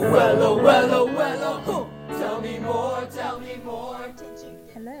Hello.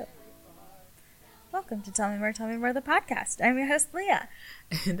 Welcome to Tell Me More, the podcast. I'm your host, Leah.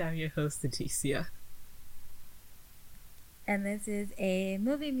 And I'm your host, Leticia. And this is a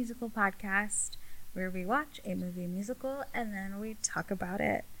movie musical podcast where we watch a movie musical and then we talk about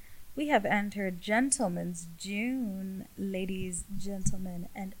it. We have entered Gentleman's June, ladies, gentlemen,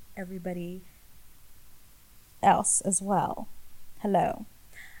 and everybody else as well. Hello.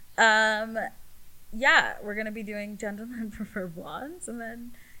 Yeah, we're going to be doing Gentlemen Prefer Blondes and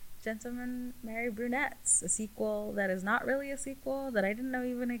then Gentlemen Marry Brunettes, a sequel that is not really a sequel that I didn't know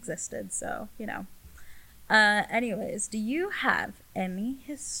even existed, so, you know. Anyways, do you have any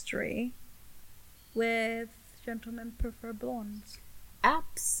history with Gentlemen Prefer Blondes?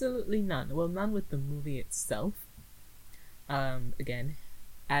 Absolutely none. Well, none with the movie itself. Again,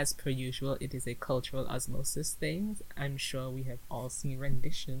 as per usual, it is a cultural osmosis thing. I'm sure we have all seen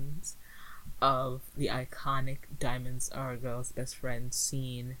renditions of the iconic Diamonds Are a Girl's Best Friend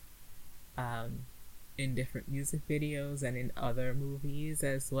scene in different music videos and in other movies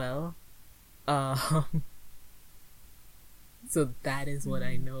as well. So that is what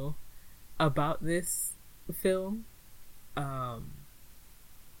I know about this film. But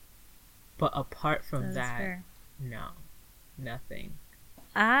apart from that, no, nothing.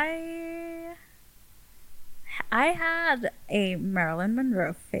 I had a Marilyn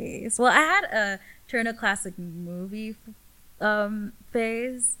Monroe phase. Well, I had a Turner Classic Movie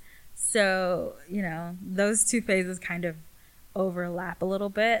phase. So, you know, those two phases kind of overlap a little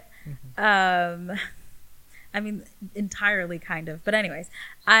bit. Mm-hmm. I mean, entirely kind of. But anyways,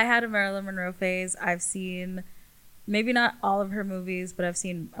 I had a Marilyn Monroe phase. I've seen maybe not all of her movies, but I've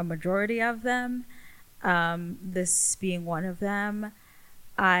seen a majority of them. This being one of them.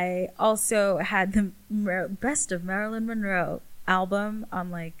 I also had the Best of Marilyn Monroe album on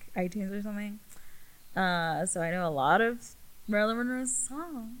like iTunes or something. So I know a lot of Marilyn Monroe's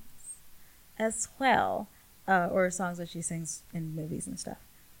songs as well. Or songs that she sings in movies and stuff.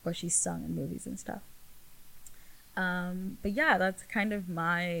 Or she's sung in movies and stuff. But yeah, that's kind of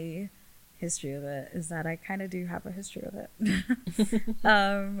my history of it, is that I kind of do have a history of it.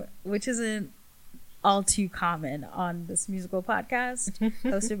 Which isn't all too common on this musical podcast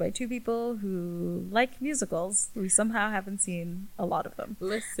hosted by two people who like musicals. We somehow haven't seen a lot of them.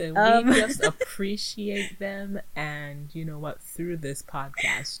 Listen, we just appreciate them, and you know what? Through this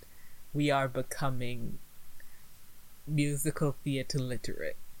podcast, we are becoming musical theater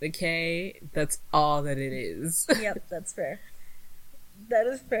literate. Okay? That's all that it is. Yep, that's fair. That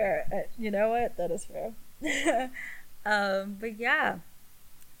is fair. You know what? That is fair. But yeah,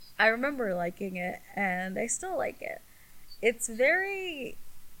 I remember liking it, and I still like it. It's very,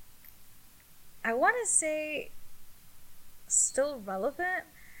 I want to say, still relevant.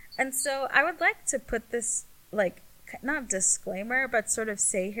 And so I would like to put this, like, not disclaimer, but sort of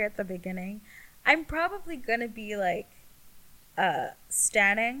say here at the beginning, I'm probably going to be, like,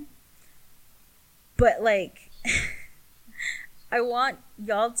 stanning. But, like, I want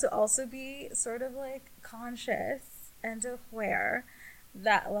y'all to also be sort of, like, conscious and aware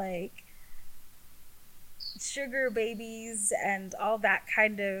that like sugar babies and all that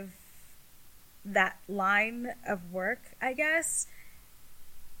kind of that line of work, I guess,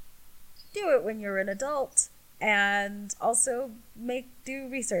 do it when you're an adult, and also do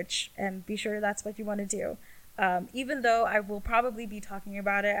research and be sure that's what you want to do. Even though I will probably be talking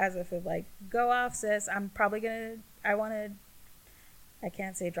about it as if it like, go off sis, I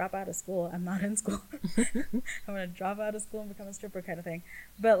can't say drop out of school. I'm not in school. I'm going to drop out of school and become a stripper kind of thing.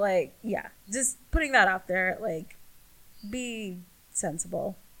 But, like, yeah, just putting that out there, like, be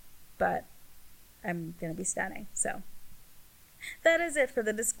sensible. But I'm going to be standing. So that is it for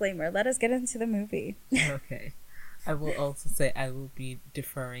the disclaimer. Let us get into the movie. Okay. I will also say I will be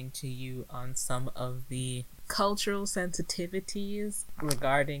deferring to you on some of the cultural sensitivities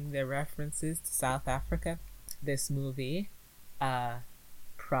regarding their references to South Africa. This movie,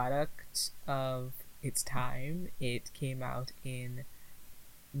 product of its time. It came out in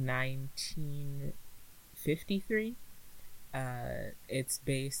 1953. It's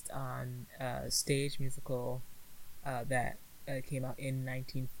based on a stage musical that came out in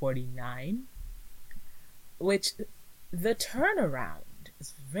 1949, which the turnaround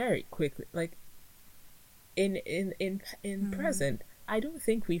is very quickly. Like in present, I don't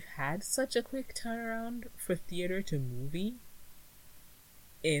think we've had such a quick turnaround for theater to movie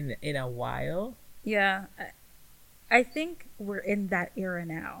in a while. Yeah, I think we're in that era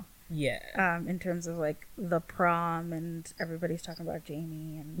now. Yeah. In terms of like The Prom, and everybody's talking about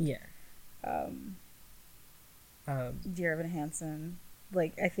Jamie, and yeah. Dear Evan Hansen.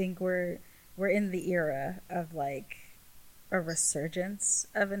 Like, I think we're in the era of like a resurgence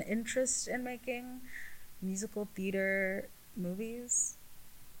of an interest in making musical theater movies.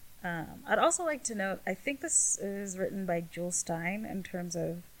 I'd also like to note, I think this is written by Jules Stein in terms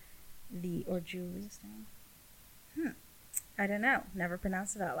of or Julie Stein. I don't know. Never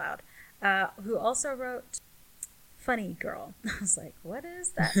pronounced it out loud. Who also wrote Funny Girl. I was like, what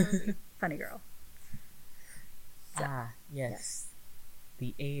is that movie? Funny Girl. So, yes.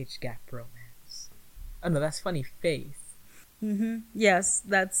 The age gap romance. Oh no, that's Funny Face. Yes,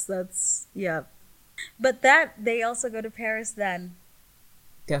 that's yeah. But that they also go to Paris then.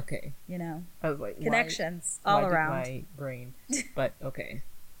 Okay. You know. I was like, connections why all did around. my brain. But okay.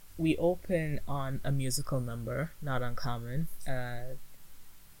 We open on a musical number, not uncommon.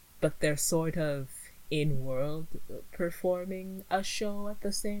 But they're sort of in world performing a show at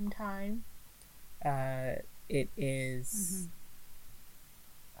the same time. It is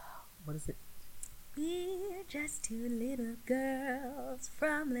what is it? We're just two little girls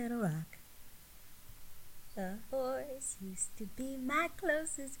from Little Rock. A horse used to be my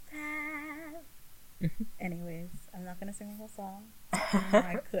closest pal. Anyways, I'm not gonna sing the whole song.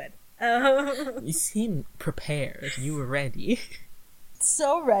 I could. You seem prepared. You were ready.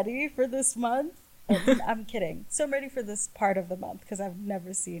 So ready for this month. I'm kidding. So ready for this part of the month because I've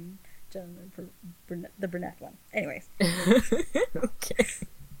never seen Gentleman the Brunette one. Anyways. Okay.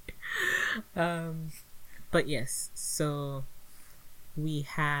 But yes, so we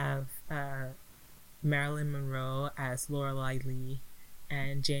have Marilyn Monroe as Lorelei Lee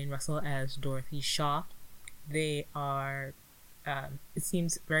and Jane Russell as Dorothy Shaw. They are, it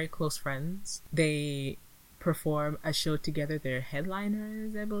seems, very close friends. They perform a show together. They're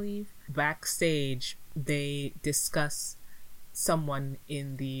headliners, I believe. Backstage, they discuss someone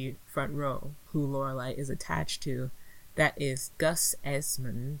in the front row who Lorelei is attached to. That is Gus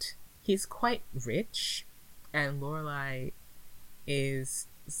Esmond. He's quite rich, and Lorelei is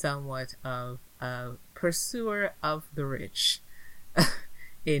somewhat of a pursuer of the rich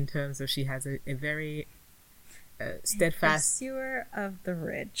in terms of she has a very steadfast pursuer of the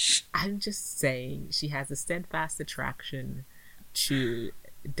rich. I'm just saying she has a steadfast attraction to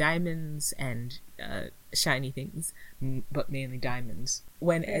diamonds and shiny things, but mainly diamonds.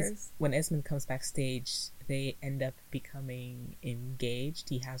 When Esmond comes backstage, they end up becoming engaged.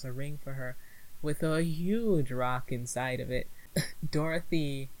 He has a ring for her with a huge rock inside of it.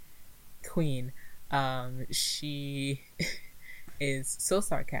 Dorothy Queen, she is so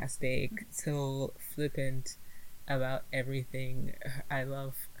sarcastic, so flippant about everything. I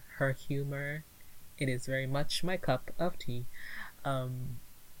love her humor. It is very much my cup of tea. I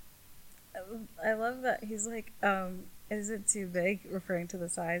love that he's like, is it too big? Referring to the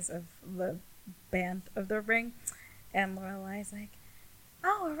size of the band of the ring. And Lorelei's like,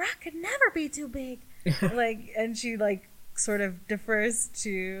 oh, a rock could never be too big. Like, and she like sort of defers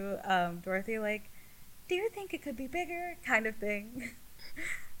to Dorothy, like, do you think it could be bigger? Kind of thing.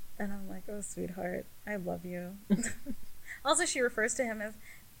 And I'm like, oh, sweetheart, I love you. Also, she refers to him as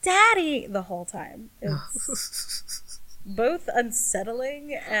Daddy the whole time. It's both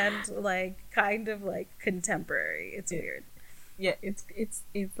unsettling and like kind of like contemporary. It's weird. Yeah, it's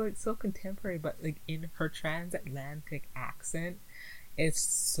like so contemporary, but like in her transatlantic accent, it's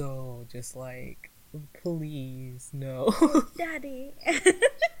so just like, please no, Daddy.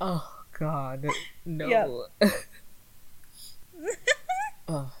 Oh God, no. Yep.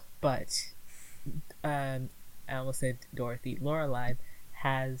 But I almost said Dorothy. Lorelei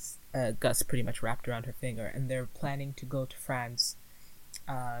has Gus pretty much wrapped around her finger, and they're planning to go to France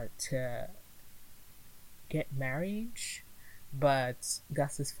to get married. But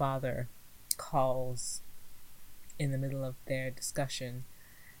Gus's father calls in the middle of their discussion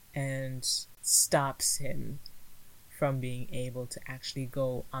and stops him from being able to actually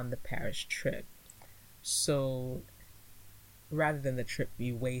go on the Paris trip. So rather than the trip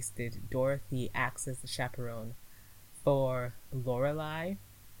be wasted, Dorothy acts as the chaperone for Lorelei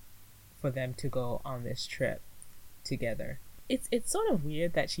for them to go on this trip together. It's sort of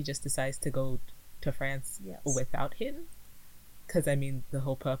weird that she just decides to go to France without him. Because, I mean, the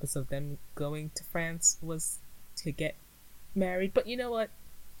whole purpose of them going to France was to get married. But you know what?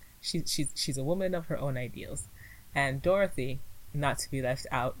 She's a woman of her own ideals. And Dorothy, not to be left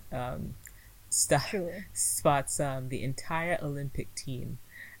out, spots the entire Olympic team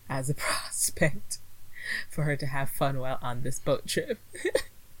as a prospect for her to have fun while on this boat trip.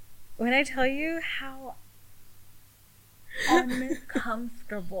 When I tell you how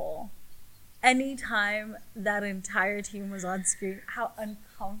uncomfortable anytime that entire team was on screen, how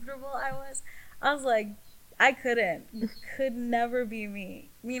uncomfortable I was like, I couldn't. You could never be me.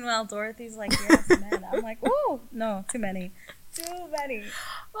 Meanwhile, Dorothy's like, yes, man. I'm like, oh, no, too many. Too many.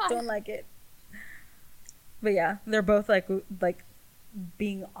 Don't like it. But yeah, they're both like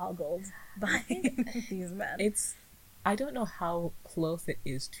being ogled by these men. I don't know how close it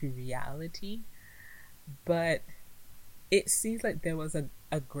is to reality, but it seems like there was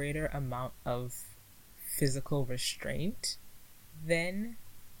a greater amount of physical restraint then.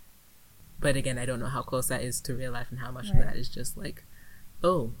 But again, I don't know how close that is to real life and how much of that is just like,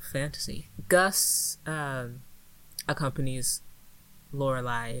 oh, fantasy. Gus accompanies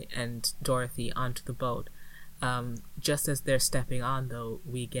Lorelai and Dorothy onto the boat. Just as they're stepping on, though,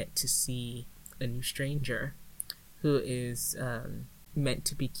 we get to see a new stranger who is meant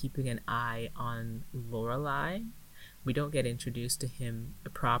to be keeping an eye on Lorelai. We don't get introduced to him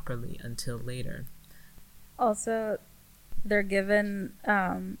properly until later. Also, they're given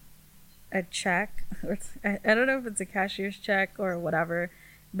a check. I don't know if it's a cashier's check or whatever,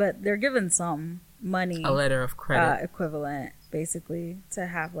 but they're given some money. A letter of credit. Equivalent, basically, to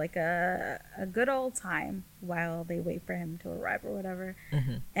have like a good old time while they wait for him to arrive or whatever.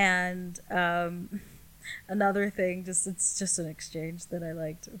 Mm-hmm. And another thing, it's just an exchange that I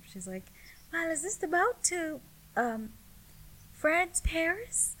liked. She's like, well, is this the boat to France,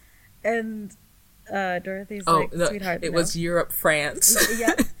 Paris? And Dorothy's like, no, sweetheart, it was Europe, France.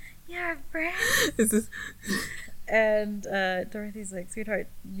 Yeah. Europe, France. And Dorothy's like, sweetheart,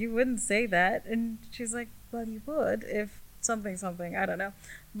 you wouldn't say that. And she's like, well, you would if something, I don't know.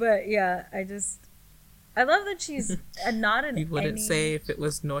 But yeah, I love that she's not in You wouldn't say if it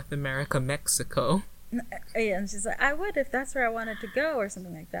was North America, Mexico. Yeah, and she's like, I would if that's where I wanted to go or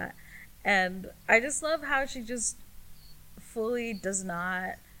something like that. And I just love how she just fully does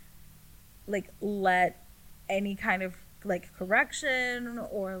not like let any kind of like correction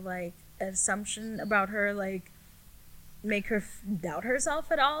or like assumption about her like make her doubt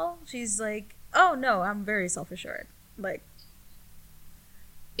herself at all. She's like, oh no, I'm very self-assured. Like,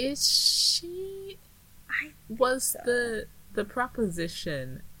 is she? Was so. the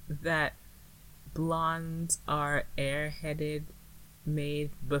proposition that blondes are airheaded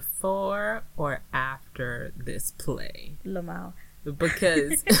made before or after this play? Lamau.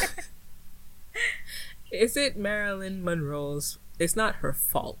 Because is it Marilyn Monroe's? It's not her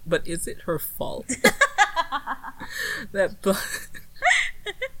fault, but is it her fault that?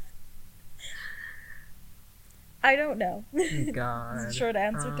 I don't know. God. Short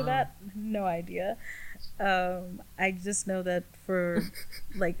answer to that, no idea. I just know that for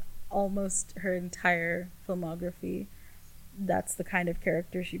like almost her entire filmography, that's the kind of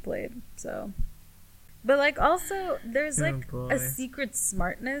character she played. So, but like also there's like a secret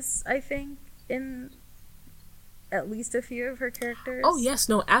smartness, I think, in at least a few of her characters. Oh yes,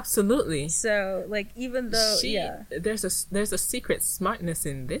 no, absolutely. So like even though there's a secret smartness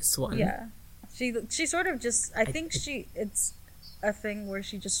in this one. Yeah. She sort of just it's a thing where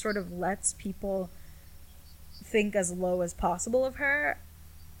she just sort of lets people think as low as possible of her,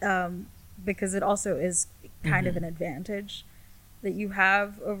 because it also is kind of an advantage that you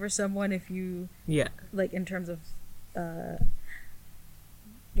have over someone if you like in terms of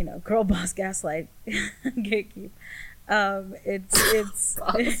girl boss gaslight gatekeep.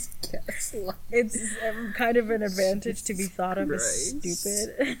 It's kind of an advantage to be thought of as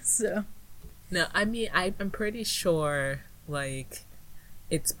stupid. So. No, I mean, I'm pretty sure, like,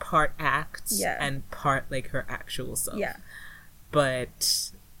 it's part act and part, like, her actual self. Yeah.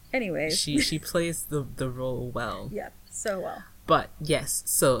 But... anyways. She plays the role well. Yeah, so well. But, yes,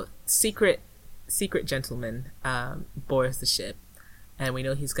 so, secret gentleman boards the ship. And we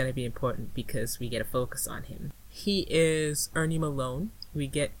know he's going to be important because we get a focus on him. He is Ernie Malone. We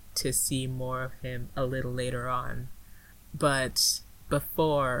get to see more of him a little later on. But...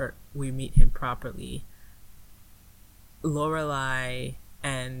 before we meet him properly, Dorothy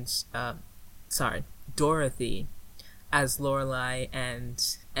as Lorelai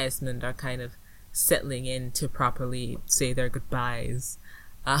and Esmond are kind of settling in to properly say their goodbyes.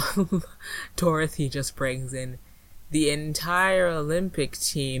 Dorothy just brings in the entire Olympic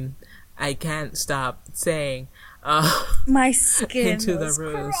team. I can't stop saying, my skin into the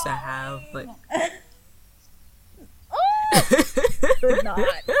rooms to have like. Could not.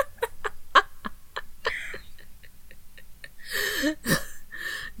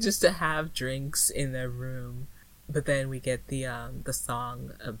 Just to have drinks in their room, but then we get the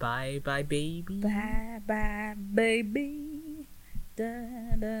song "Bye Bye Baby." Bye bye baby.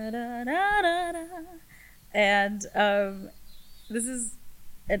 Da, da, da, da, da, da. And this is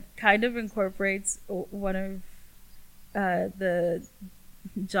it. Kind of incorporates one of the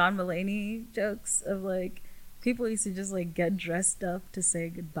John Mulaney jokes of like. people used to just like get dressed up to say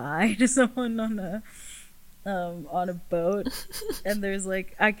goodbye to someone on a boat. And there's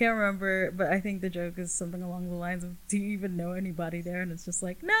like, I can't remember, but I think the joke is something along the lines of, do you even know anybody there? And it's just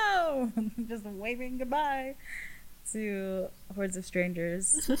like, no, just waving goodbye to hordes of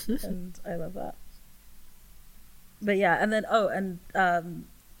strangers. And I love that. But yeah, and then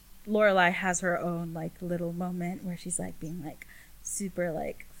Lorelai has her own like little moment where she's like being like super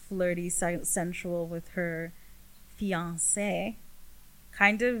like flirty, sensual with her fiance,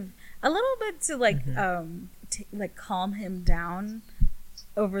 kind of a little bit to like like calm him down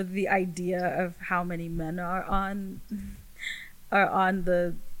over the idea of how many men are on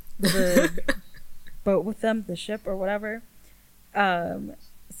the boat with them, the ship or whatever.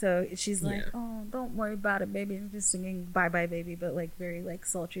 So she's like, oh, don't worry about it, baby. I'm just singing Bye Bye Baby, but like very like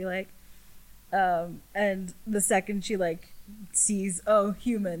sultry like. And the second she like sees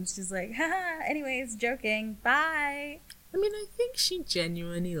humans, she's like, haha, anyways, joking, bye. I mean, I think she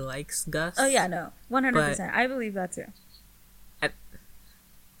genuinely likes Gus. Oh yeah, no, 100%. I believe that too.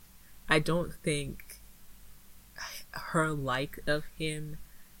 I don't think her like of him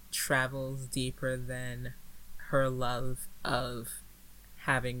travels deeper than her love of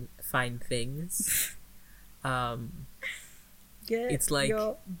having fine things. It's like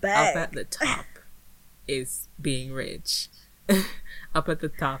up at the top is being rich. Up at the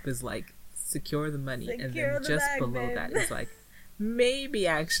top is like secure the money, and then just bag, below babe. That is like maybe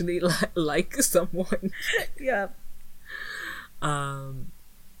actually like someone. Yeah. Yeah.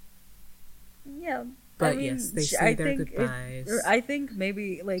 But I mean, yes, they say their goodbyes. I think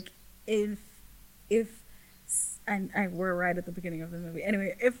maybe like if and we're right at the beginning of the movie.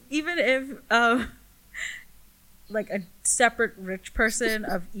 Anyway, if like a separate rich person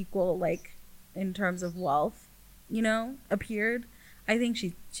of equal like in terms of wealth, appeared, I think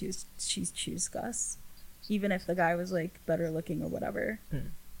she'd choose Gus, even if the guy was like better looking or whatever,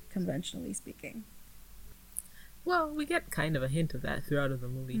 conventionally speaking. Well, we get kind of a hint of that throughout the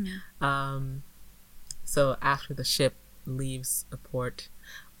movie. So after the ship leaves a port,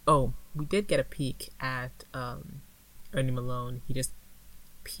 we did get a peek at Ernie Malone. He just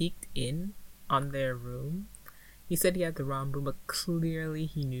peeked in on their room. He said he had the wrong room, but clearly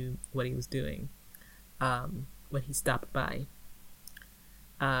he knew what he was doing when he stopped by.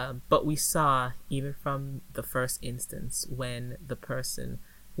 But we saw, even from the first instance, when the person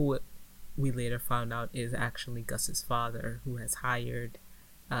who we later found out is actually Gus's father, who has hired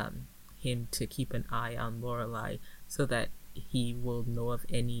him to keep an eye on Lorelai so that he will know of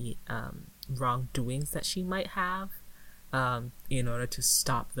any wrongdoings that she might have, in order to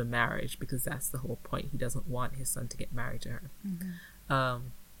stop the marriage, because that's the whole point. He doesn't want his son to get married to her.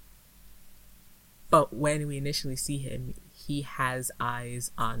 But when we initially see him, he has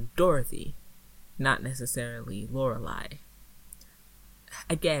eyes on Dorothy, not necessarily Lorelai.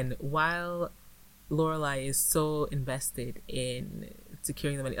 Again, while Lorelai is so invested in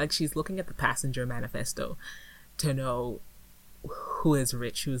securing the money, like she's looking at the passenger manifesto to know who is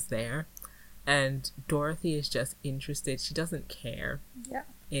rich, who's there. And Dorothy is just interested. She doesn't care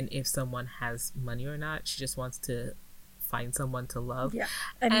in if someone has money or not. She just wants to find someone to love. Yeah.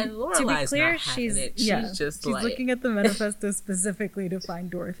 And Lorelai's to be clear, she's like looking at the manifesto specifically to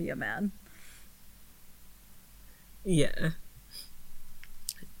find Dorothy a man. Yeah.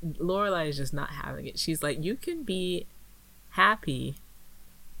 Lorelai is just not having it. She's like, you can be happy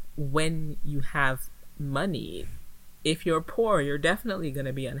when you have money. If you're poor, you're definitely going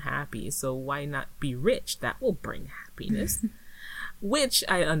to be unhappy. So why not be rich? That will bring happiness. Which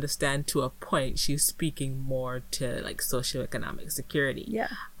I understand to a point. She's speaking more to like socioeconomic security. Yeah.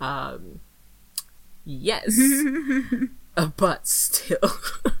 Yes. But still.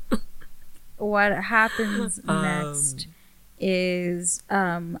 What happens next is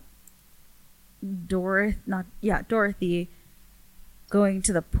Dorothy going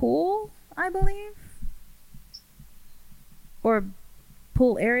to the pool, I believe. Or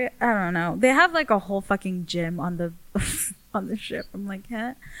pool area. I don't know. They have like a whole fucking gym on the on the ship. I'm like,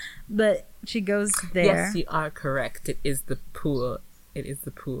 huh? But she goes there. Yes, you are correct. It is the pool. It is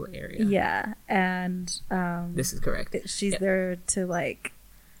the pool area. Yeah, and this is correct. She's there to like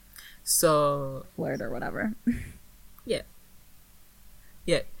flirt or whatever. Yeah.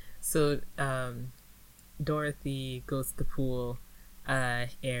 So Dorothy goes to the pool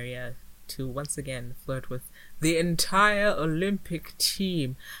area to once again flirt with the entire Olympic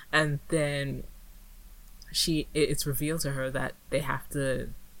team, and then it's revealed to her that they have to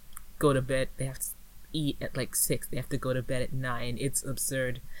go to bed. They have to eat at like 6. They have to go to bed at 9. It's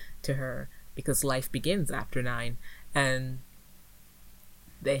absurd to her because life begins after 9, and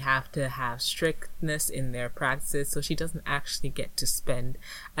they have to have strictness in their practices, so she doesn't actually get to spend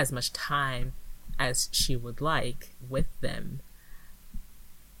as much time as she would like with them,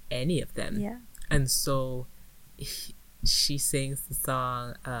 any of them. Yeah. And so she sings the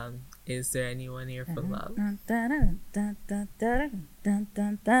song, Is There Anyone Here for Love?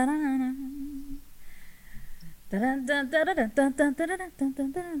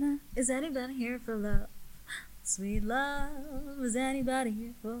 Is anybody here for love? Sweet love, is anybody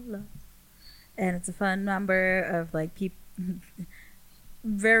here for love? And it's a fun number of like people,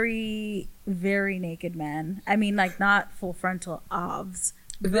 very, very naked men. I mean, like not full frontal obs,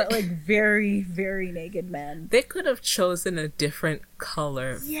 but like very, very naked men. They could have chosen a different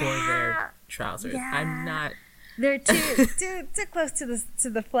color for their trousers. Yeah. I'm not. They're too close to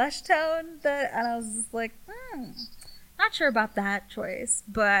the flesh tone that, and I was just like, not sure about that choice,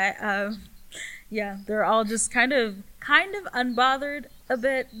 but yeah, they're all just kind of unbothered a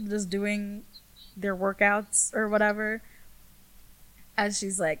bit, just doing their workouts or whatever. As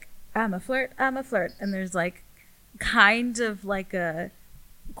she's like, I'm a flirt, and there's like kind of like a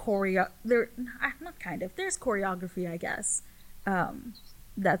there's choreography, I guess.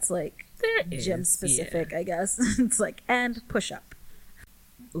 That's like gym specific, I guess. It's like, and push up.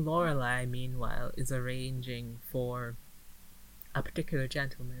 Lorelai, meanwhile, is arranging for a particular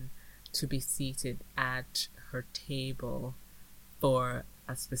gentleman to be seated at her table for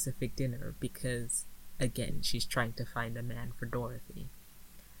a specific dinner because, again, she's trying to find a man for Dorothy.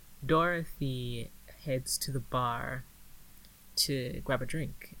 Dorothy heads to the bar to grab a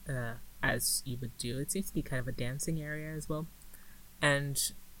drink, as you would do. It seems to be kind of a dancing area as well.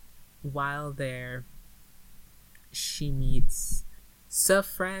 And while there, she meets Sir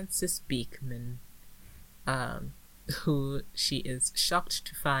Francis Beekman, who she is shocked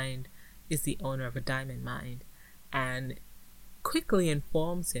to find is the owner of a diamond mine, and quickly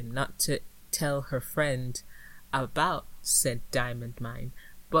informs him not to tell her friend about said diamond mine.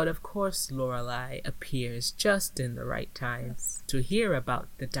 But of course Lorelai appears just in the right time to hear about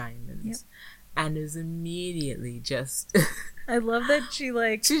the diamonds, and is immediately just... I love that she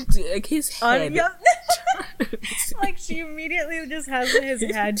like his head. Like she immediately just has his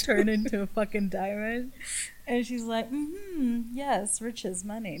head turn into a fucking diamond, and she's like, yes, riches,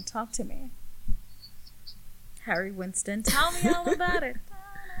 money, talk to me. Harry Winston, tell me all about it.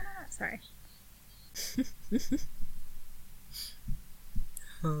 Sorry.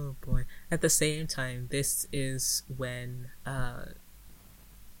 Oh boy. At the same time, this is when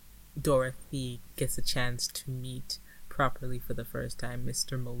Dorothy gets a chance to meet properly for the first time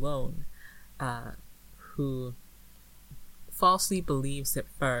Mr. Malone, who falsely believes at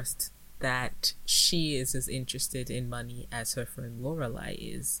first that she is as interested in money as her friend Lorelai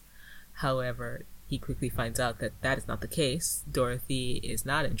is. However, he quickly finds out that that is not the case. Dorothy is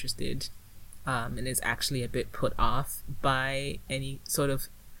not interested, and is actually a bit put off by any sort of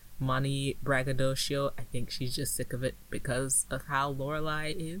money braggadocio. I think she's just sick of it because of how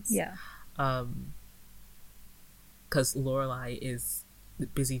Lorelai is. Yeah. Because Lorelai is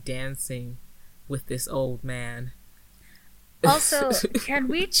busy dancing with this old man. Also, can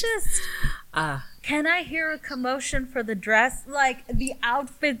we just... can I hear a commotion for the dress? Like, the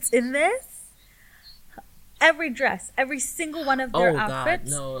outfits in this? Every dress, every single one of their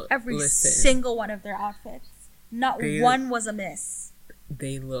outfits. God, no. Every Listen. single one of their outfits. Not one was a miss.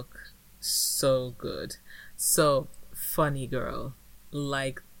 They look so good. So, funny girl,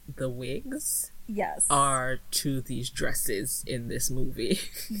 like the wigs Yes. are to these dresses in this movie.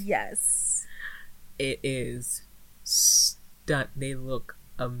 Yes. It is they look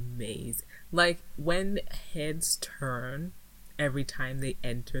amazing. Like, when heads turn every time they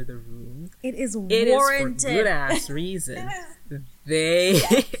enter the room, It is it warranted. is for good ass reason. They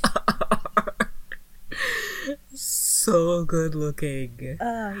are so good looking.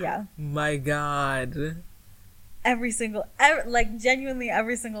 Yeah. My God. Like genuinely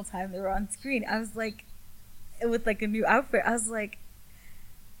every single time they were on screen, I was like, with like a new outfit, I was like,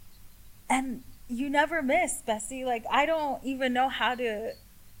 and you never miss, Bessie. Like, I don't even know how to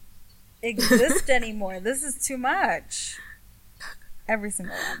exist anymore. This is too much. Every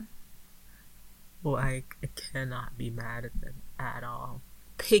single one. Well, I cannot be mad at them at all.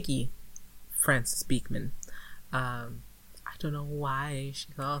 Piggy, Francis Beekman. I don't know why she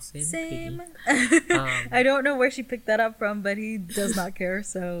calls him Same. Piggy. I don't know where she picked that up from, but he does not care,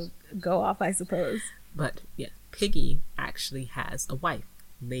 so go off, I suppose. But yeah, Piggy actually has a wife,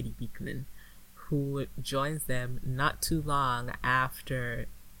 Lady Beekman, who joins them not too long after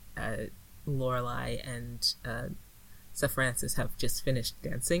Lorelai and Sir Francis have just finished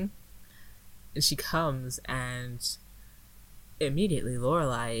dancing. And she comes and immediately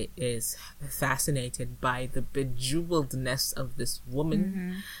Lorelai is fascinated by the bejeweledness of this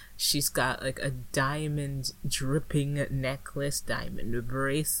woman. She's got like a diamond dripping necklace, diamond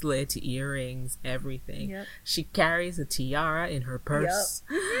bracelet, earrings, everything. Yep. She carries a tiara in her purse.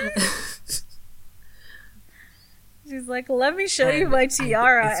 She's like, let me show you my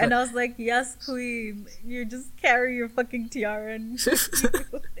tiara. And I was like, yes, queen. You just carry your fucking tiara and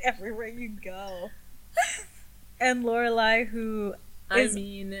everywhere you go. And Lorelai, who is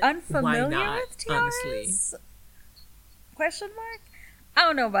unfamiliar why not, with tiaras? honestly. Question mark? I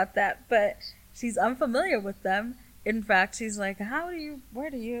don't know about that, but she's unfamiliar with them. In fact, she's like, how does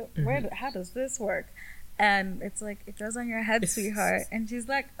this work? And it's like, it goes on your head, sweetheart. And she's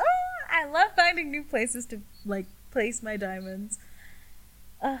like, oh, I love finding new places to, like, place my diamonds.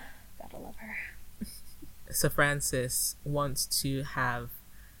 Gotta love her. So Francis wants to have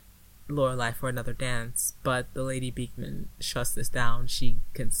Lorelai for another dance, but the Lady Beekman shuts this down. She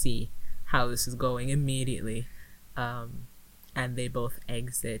can see how this is going immediately. And they both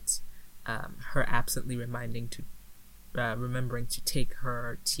exit, her absently remembering to take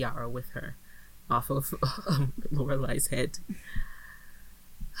her tiara with her off of Lorelai's head.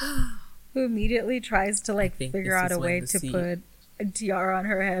 Who immediately tries to like figure out a way to put a tiara on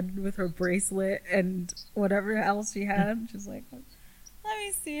her head with her bracelet and whatever else she had. She's like, let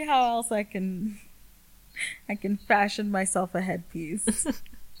me see how else I can fashion myself a headpiece.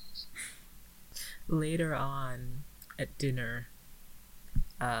 Later on at dinner,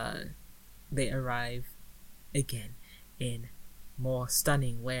 they arrive again in more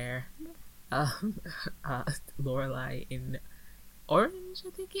stunning wear. Lorelai in orange,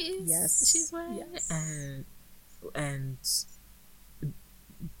 I think it is. Yes, she's wearing, yes. and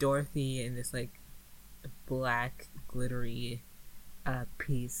Dorothy in this like black glittery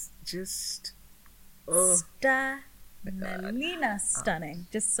piece. Just Melina stunning,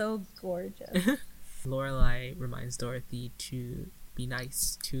 just so gorgeous. Lorelai reminds Dorothy to be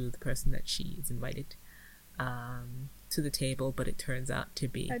nice to the person that she is invited to the table, but it turns out to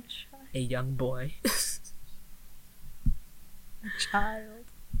be a young boy. A child.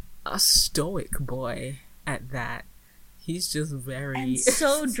 A stoic boy at that. He's just very... And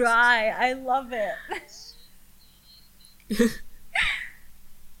so dry. I love it.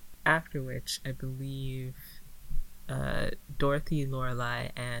 After which, I believe Dorothy,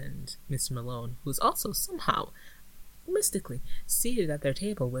 Lorelai, and Mr. Malone, who's also somehow mystically seated at their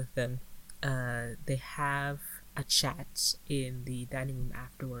table with them, they have a chat in the dining room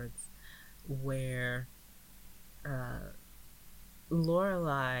afterwards where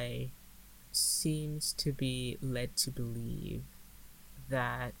Lorelai seems to be led to believe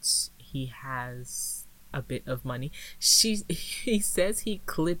that he has a bit of money. He says he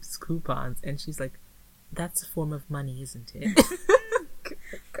clips coupons, and she's like, that's a form of money, isn't it?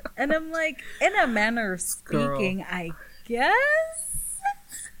 And I'm like, in a manner of speaking, girl, I guess,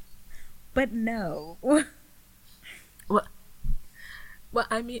 but no. Well,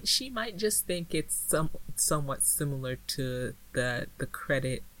 I mean, she might just think it's somewhat similar to the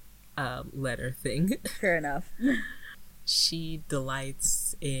credit letter thing. Fair enough. She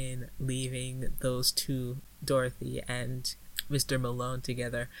delights in leaving those two, Dorothy and Mr. Malone,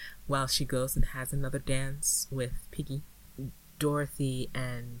 together while she goes and has another dance with Piggy. Dorothy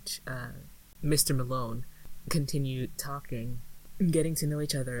and Mr. Malone continue talking and getting to know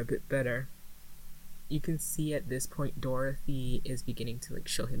each other a bit better. You can see at this point Dorothy is beginning to like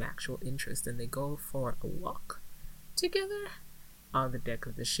show him actual interest, and they go for a walk together on the deck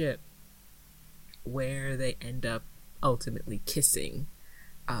of the ship, where they end up ultimately kissing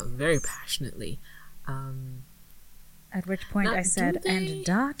very passionately. At which point I said, and ...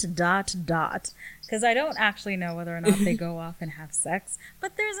 because I don't actually know whether or not they go off and have sex,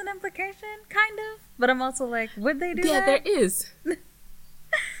 but there's an implication, kind of. But I'm also like, would they do that? Yeah, there is.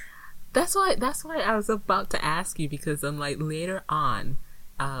 That's why I was about to ask you, because I'm like, later on,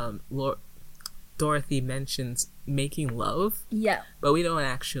 Dorothy mentions making love. Yeah. But we don't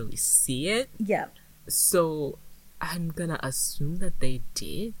actually see it. Yeah. So I'm gonna assume that they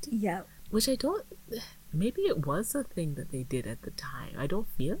did. Yeah. Which I don't... Maybe it was a thing that they did at the time. I don't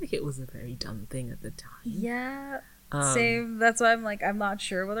feel like it was a very done thing at the time. Yeah. Same. That's why I'm like, I'm not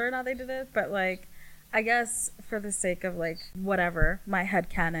sure whether or not they did it, but like, I guess for the sake of like, whatever, my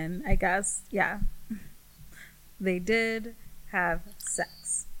headcanon, I guess, yeah. They did have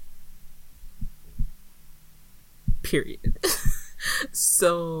sex. Period.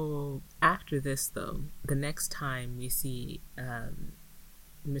 So, after this though, the next time we see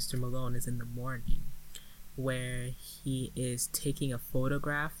Mr. Malone is in the morning, where he is taking a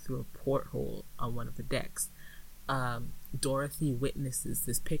photograph through a porthole on one of the decks. Dorothy witnesses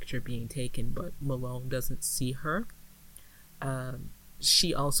this picture being taken, but Malone doesn't see her.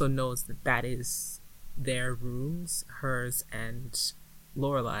 She also knows that that is their rooms, hers and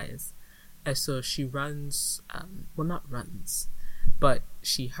Lorelai's. And so she runs, well, not runs, but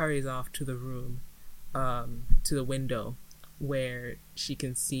she hurries off to the room, to the window, where she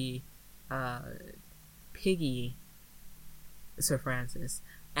can see Piggy, Sir Francis,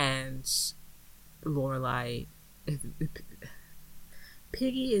 and Lorelai.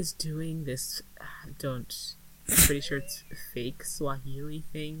 Piggy is doing this, I'm pretty sure it's fake Swahili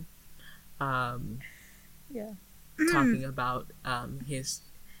thing. Yeah. Talking about his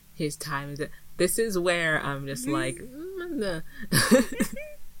time. This is where I'm just like,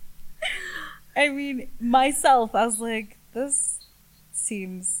 I mean, myself, I was like, this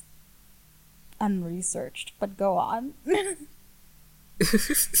seems unresearched, but go on.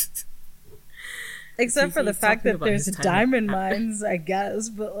 Except for the fact that there's diamond mines, I guess,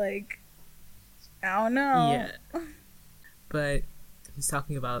 but like, I don't know. Yeah. But he's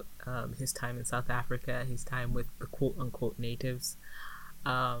talking about his time in South Africa, his time with the quote-unquote natives.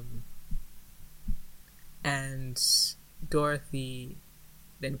 And Dorothy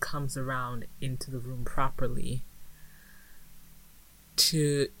then comes around into the room properly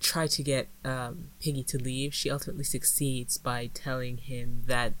to try to get Piggy to leave. She ultimately succeeds by telling him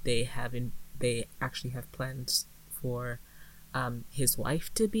that they actually have plans for his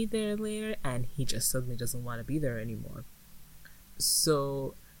wife to be there later, and he just suddenly doesn't want to be there anymore.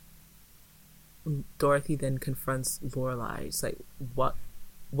 So Dorothy then confronts Lorelai. It's like, what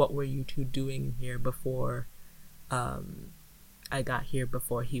were you two doing here before I got here,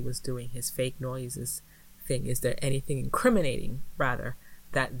 before he was doing his fake noises thing? Is there anything incriminating, rather,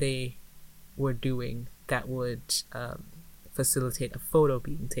 that they were doing that would facilitate a photo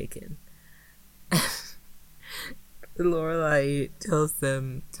being taken? Lorelai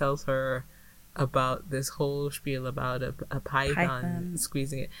tells her about this whole spiel about a python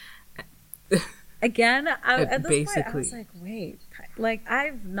squeezing it. Again, at this point, I was like, wait, like,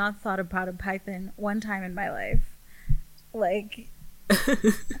 I've not thought about a python one time in my life. Like,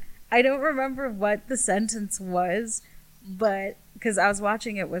 I don't remember what the sentence was, but because I was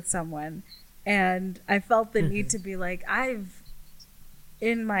watching it with someone, and I felt the need to be like,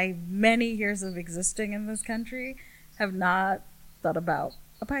 in my many years of existing in this country, have not thought about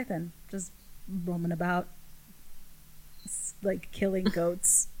a python just roaming about, like, killing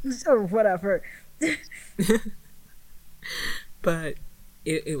goats or whatever. But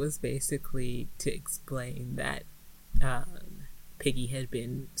it was basically to explain that Piggy had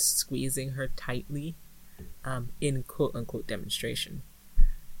been squeezing her tightly in quote-unquote demonstration.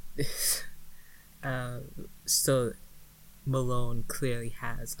 So Malone clearly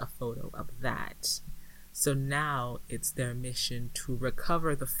has a photo of that. So now it's their mission to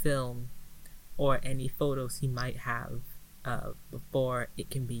recover the film or any photos he might have before it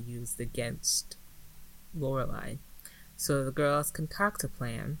can be used against Lorelai. So the girls concoct a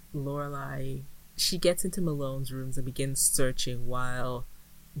plan. Lorelai, she gets into Malone's rooms and begins searching while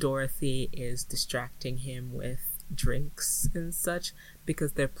Dorothy is distracting him with drinks and such,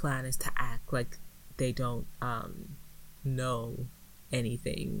 because their plan is to act like they don't know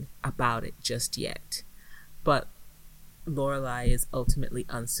anything about it just yet. But Lorelai is ultimately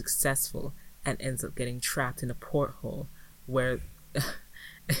unsuccessful and ends up getting trapped in a porthole where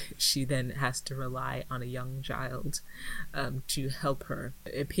she then has to rely on a young child to help her.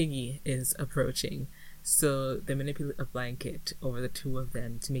 Piggy is approaching, so they manipulate a blanket over the two of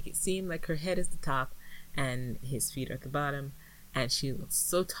them to make it seem like her head is the top and his feet are at the bottom, and she looks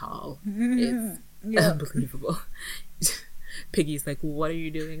so tall. It's unbelievable. Piggy's like, what are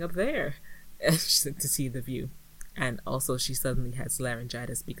you doing up there? And she's like, to see the view. And also she suddenly has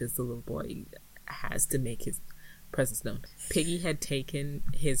laryngitis because the little boy has to make his presence known. Piggy had taken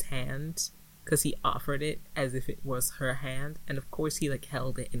his hand because he offered it as if it was her hand, and of course he like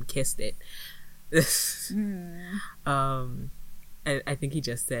held it and kissed it. And I think he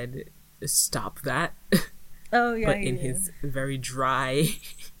just said, stop that. Oh yeah. But in his very dry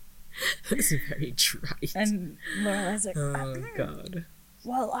it's very dry. And Lorelai's like, oh god.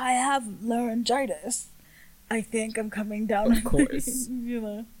 Well, I have laryngitis. I think I'm coming down. Of course.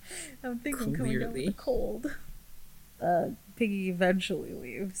 I think I'm coming down with a cold. Piggy eventually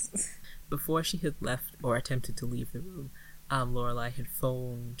leaves. Before she had left or attempted to leave the room, Lorelai had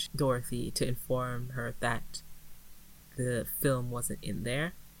phoned Dorothy to inform her that the film wasn't in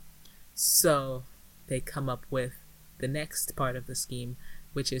there. So they come up with the next part of the scheme,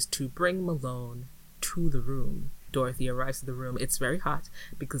 which is to bring Malone to the room. Dorothy arrives at the room. It's very hot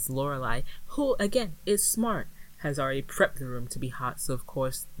because Lorelai, who again is smart, has already prepped the room to be hot, so of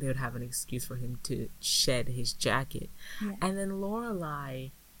course they would have an excuse for him to shed his jacket. Yeah. And then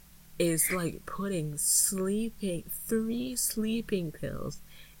Lorelai is like putting 3 sleeping pills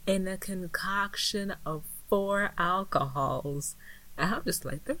in a concoction of 4 alcohols. And I'm just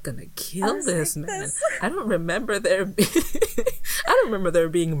like, they're gonna kill this like, man. I don't remember there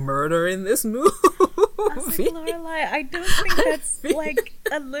being murder in this movie. I was like, Lorelai, I don't think that's like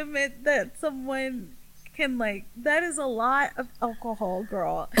a limit that someone can like. That is a lot of alcohol,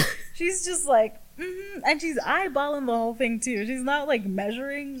 girl. She's just like, and she's eyeballing the whole thing too. She's not like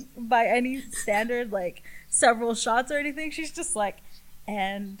measuring by any standard, like several shots or anything. She's just like,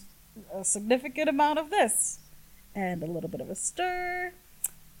 and a significant amount of this, and a little bit of a stir,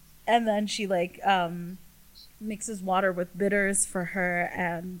 and then she like mixes water with bitters for her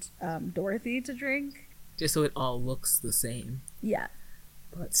and Dorothy to drink. Just so it all looks the same. Yeah.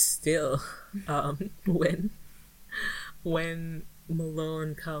 But still, when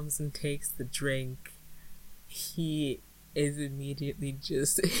Malone comes and takes the drink, he is immediately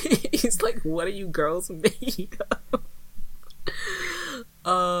just, he's like, what are you girls made of?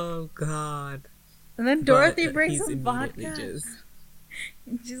 Oh, God. And then Dorothy brings some vodka. Just...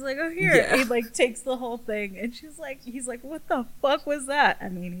 And she's like, oh, here. Yeah. He like takes the whole thing. And she's like, he's like, what the fuck was that? I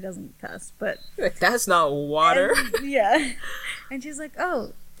mean, he doesn't cuss, but. Like, that's not water. And, yeah. And she's like,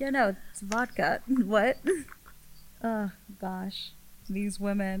 oh, yeah, no, it's vodka. What? Oh, gosh. These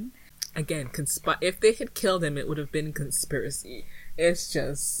women. Again, if they had killed him, it would have been conspiracy. It's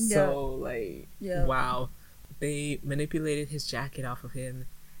just so, like, wow. They manipulated his jacket off of him,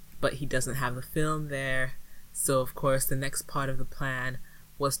 but he doesn't have the film there. So, of course, the next part of the plan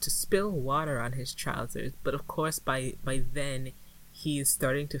was to spill water on his trousers. But, of course, by then, he's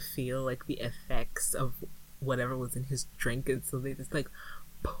starting to feel, like, the effects of whatever was in his drink. And so they just, like,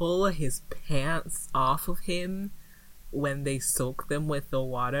 pull his pants off of him when they soak them with the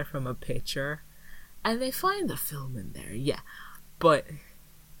water from a pitcher. And they find the film in there, yeah. But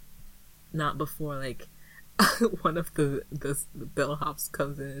not before, like, one of the bellhops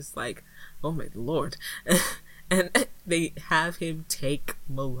comes in and is like, oh my lord. And they have him take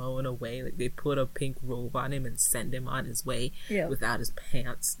Malone away. Like, they put a pink robe on him and send him on his way without his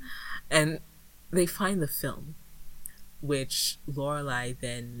pants. And they find the film, which Lorelai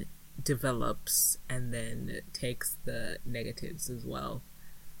then develops and then takes the negatives as well.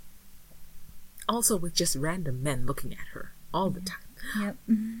 Also with just random men looking at her all the time. Yep.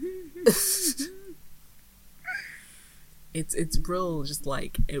 It's real, just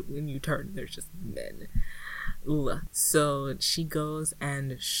like when you turn, there's just men. Ugh. So she goes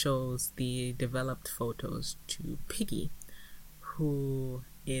and shows the developed photos to Piggy, who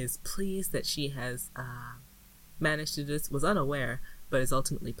is pleased that she has managed to do this, was unaware, but is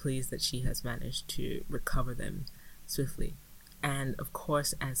ultimately pleased that she has managed to recover them swiftly. And of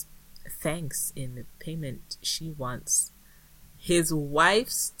course, as thanks in payment, she wants his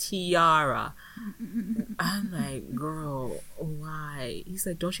wife's tiara. I'm like, girl, why? He's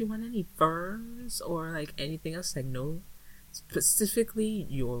like, don't you want any furs or like anything else? Like, no, specifically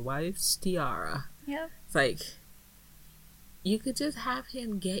your wife's tiara. Yep. It's like, you could just have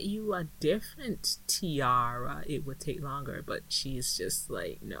him get you a different tiara. It would take longer, but she's just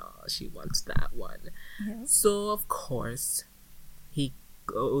like, no, she wants that one. Yep. So of course, he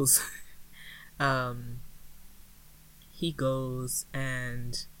goes. He goes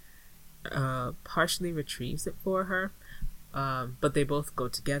and partially retrieves it for her, but they both go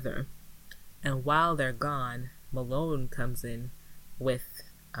together. And while they're gone, Malone comes in with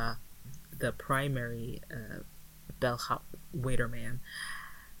the primary bellhop waiter man,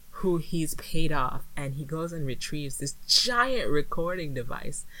 who he's paid off, and he goes and retrieves this giant recording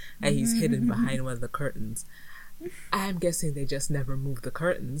device, and he's hidden behind one of the curtains. I'm guessing they just never moved the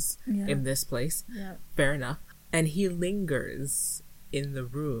curtains in this place. Yeah. Fair enough. And he lingers in the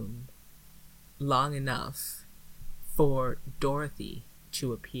room long enough for Dorothy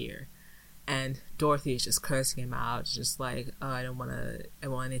to appear. And Dorothy is just cursing him out, just like, oh, I don't want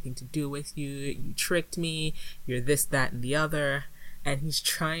anything to do with you. You tricked me. You're this, that, and the other. And he's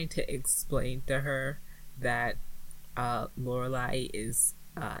trying to explain to her that Lorelai is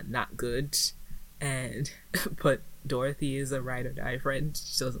not good. But Dorothy is a ride or die friend.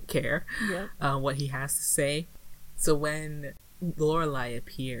 She doesn't care what he has to say. So when Lorelai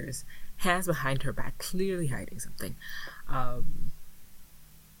appears, hands behind her back, clearly hiding something,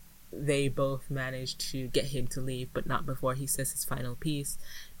 they both manage to get him to leave, but not before he says his final piece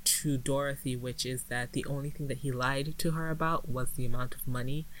to Dorothy, which is that the only thing that he lied to her about was the amount of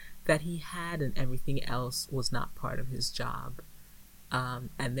money that he had, and everything else was not part of his job.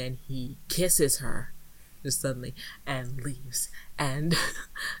 And then he kisses her just suddenly, and leaves. And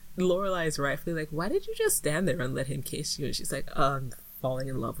Lorelai is rightfully like, why did you just stand there and let him kiss you? And she's like, I'm falling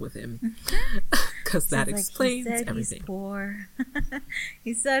in love with him. Because that explains he said everything. He's poor.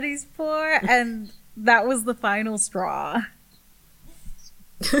 He said he's poor, and that was the final straw.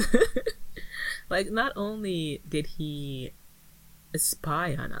 Like, not only did he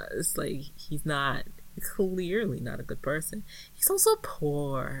spy on us, like, he's not, clearly not a good person, he's also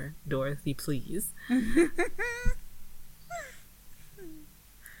poor. Dorothy, please.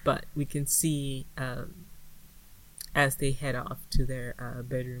 But we can see, as they head off to their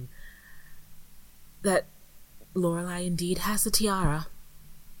bedroom, that Lorelai indeed has a tiara.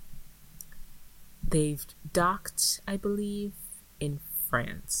 They've docked, I believe, in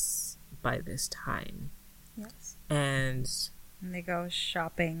France by this time. Yes. And they go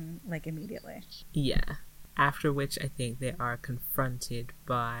shopping, like, immediately. Yeah. After which I think they are confronted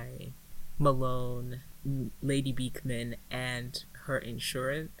by Malone, Lady Beekman, and her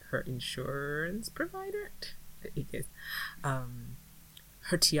insurance provider. I guess.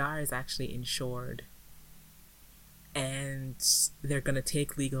 Her tiara is actually insured, and they're gonna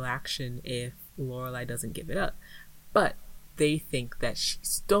take legal action if Lorelai doesn't give it up. But they think that she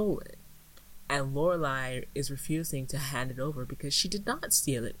stole it, and Lorelai is refusing to hand it over because she did not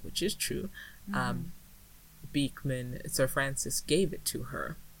steal it, which is true. Beekman, Sir Francis, gave it to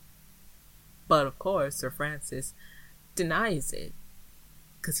her, but of course Sir Francis denies it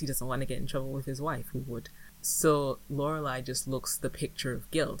because he doesn't want to get in trouble with his wife, who would. So Lorelai just looks the picture of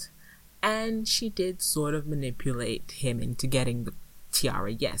guilt, and she did sort of manipulate him into getting the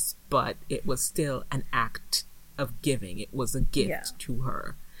tiara, yes, but it was still an act of giving. It was a gift to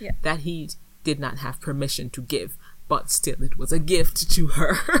her that he did not have permission to give, but still it was a gift to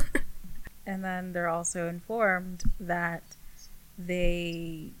her. And then they're also informed that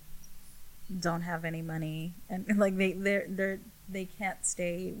they don't have any money, and like they can't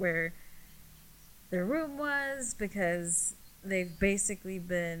stay where their room was because they've basically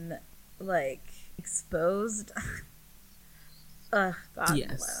been, like, exposed. Ugh, God,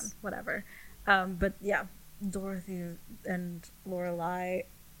 yes. Whatever. But yeah, Dorothy and Lorelai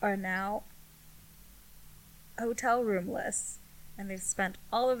are now hotel roomless, and they've spent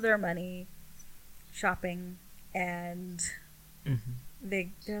all of their money shopping, and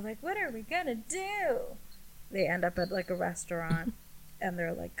they're like, what are we gonna do? They end up at, like, a restaurant, and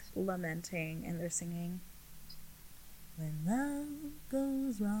they're, like, lamenting, and they're singing, when love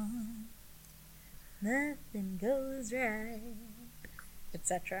goes wrong, nothing goes right,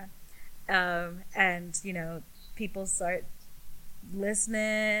 etc. And, you know, people start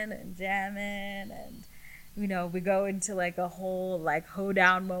listening and jamming, and, you know, we go into, like, a whole, like,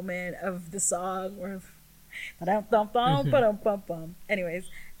 hoedown moment of the song where anyways,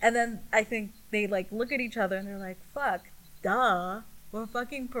 and then I think they, like, look at each other and they're like, fuck, duh, we're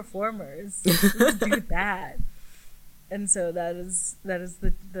fucking performers, let's do that. And so that is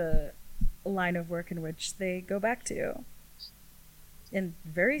the line of work in which they go back to, and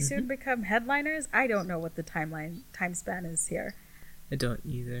very soon become headliners. I don't know what the time span is here. I don't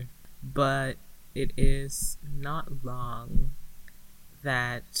either, but it is not long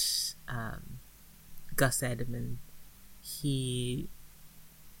that Gus Edmund, he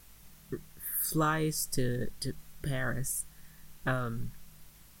flies to Paris to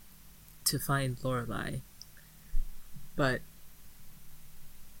find Lorelai, but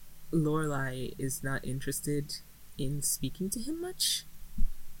Lorelai is not interested in speaking to him much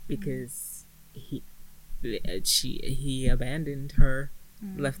because he abandoned her,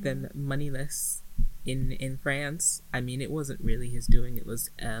 left them moneyless in France. I mean, it wasn't really his doing, it was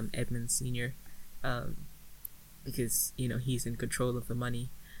Edmund Sr., because, you know, he's in control of the money.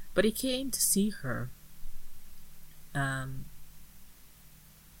 But he came to see her, but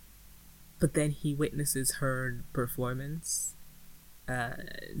then he witnesses her performance.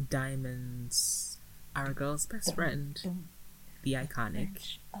 Diamonds, our girl's best friend, the iconic.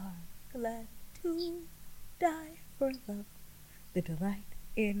 French are glad to die for love, the delight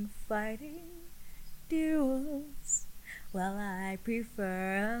in fighting duels, while I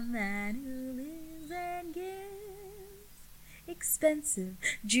prefer a man who lives and gives expensive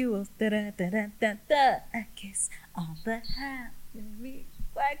jewels. A kiss on the hand would be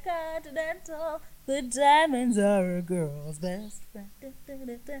quite continental. The diamonds are a girl's best friend.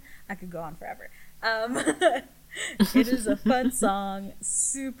 I could go on forever. It is a fun song,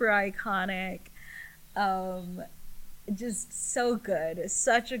 super iconic, just so good.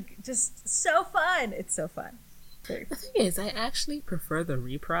 Just so fun. It's so fun. The thing is, I actually prefer the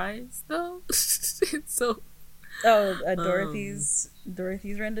reprise, though. It's so... Dorothy's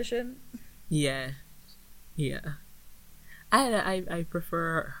rendition? Yeah. Yeah. I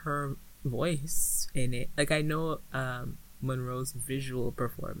prefer her voice in it. Like, I know Monroe's visual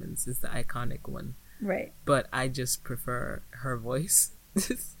performance is the iconic one, Right. but I just prefer her voice.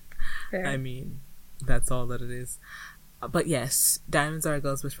 Fair. I mean, that's all that it is. But yes, Diamonds Are a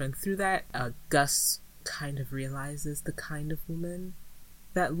Girl's Best Friend. Through that, Gus kind of realizes the kind of woman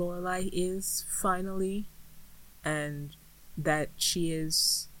that Lorelai is, finally, and that she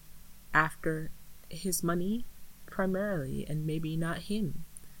is after his money primarily, and maybe not him.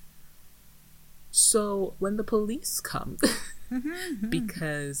 So when the police come,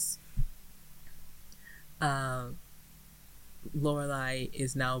 because Lorelai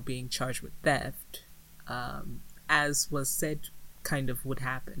is now being charged with theft, as was said kind of would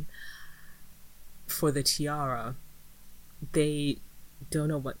happen for the tiara, they don't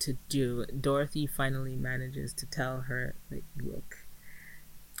know what to do. Dorothy finally manages to tell her, like, look,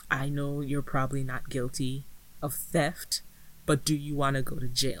 I know you're probably not guilty of theft, but do you want to go to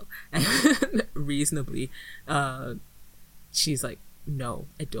jail? And reasonably, she's like, no,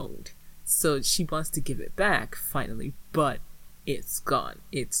 I don't. So she wants to give it back, finally, but it's gone.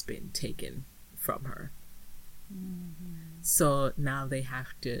 It's been taken from her. Mm-hmm. So now they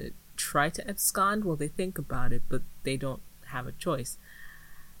have to try to abscond. Well, they think about it, but they don't have a choice.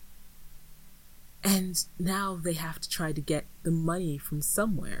 And now they have to try to get the money from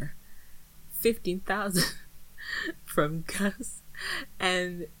somewhere. 15,000 from Gus.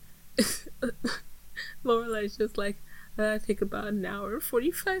 And Lorelai's just like, take about an hour,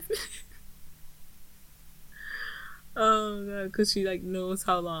 45 minutes. Oh god, because she like knows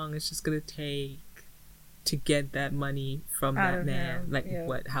how long it's just gonna take to get that money from that man. Like,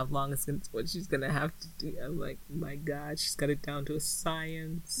 yeah. How long it's gonna, what she's gonna have to do. I'm like, my god, she's got it down to a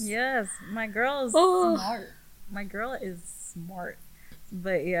science. Yes, my girl is smart. My girl is smart.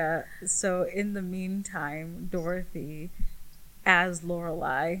 But yeah, so in the meantime, Dorothy, as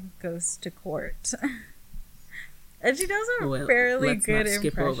Lorelai, goes to court. And she does a fairly good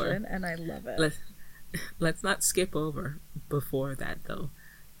impression, and I love it. Let's not skip over before that, though.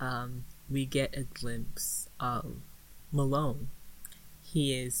 We get a glimpse of Malone.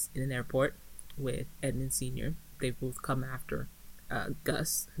 He is in an airport with Edmund Sr. They've both come after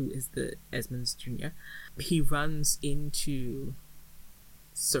Gus, who is the Esmond's Jr. He runs into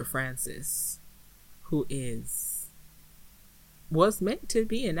Sir Francis, who was meant to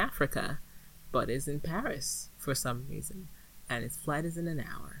be in Africa, but is in Paris for some reason, and his flight is in an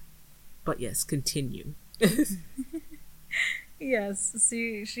hour. But yes, continue. Yes,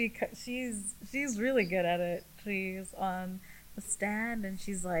 she's really good at it. She's on the stand, and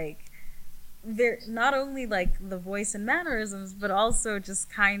she's like, not only like the voice and mannerisms, but also just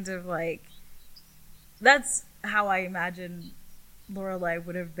kind of like, that's how I imagine Lorelai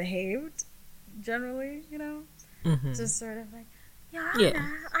would have behaved generally, you know? Mm-hmm. Just sort of like, yeah,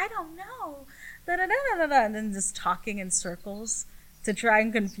 I don't know, and then just talking in circles to try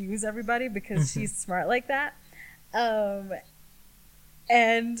and confuse everybody because she's smart like that.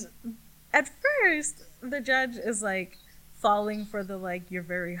 And at first, the judge is like falling for the like, you're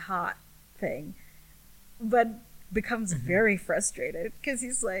very hot thing, but becomes very frustrated because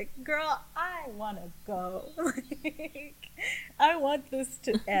he's like, girl, I want to go. Like, I want this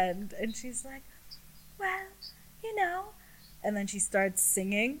to end. And she's like, well, you know. And then she starts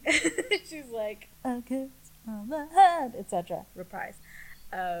singing. She's like, a kiss on the head, etc. Reprise.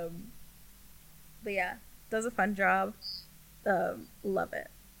 But yeah, does a fun job. Love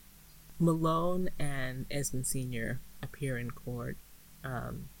it. Malone and Esmond Sr. appear in court,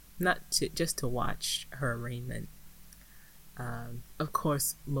 just to watch her arraignment. Of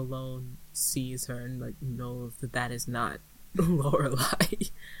course, Malone sees her and like knows that is not Lorelai,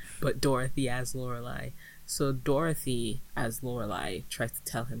 but Dorothy as Lorelai. So Dorothy as Lorelai tries to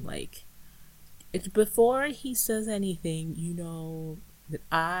tell him, like, before he says anything, you know that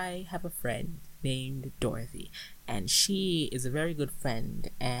I have a friend named Dorothy, and she is a very good friend,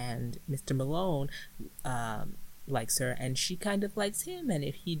 and Mr. Malone likes her, and she kind of likes him, and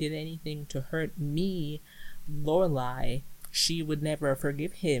if he did anything to hurt me, Lorelai, she would never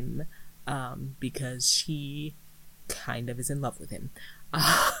forgive him, because she kind of is in love with him.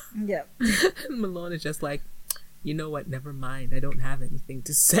 Yep. Malone is just like, you know what, never mind, I don't have anything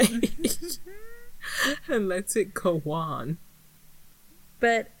to say. And lets it go on.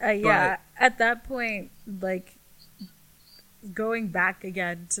 But yeah, at that point, like, going back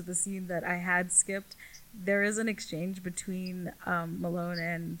again to the scene that I had skipped, there is an exchange between Malone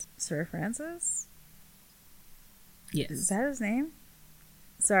and Sir Francis. Yes. Is that his name?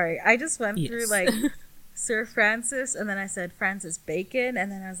 Sorry, I just went through like Sir Francis, and then I said Francis Bacon,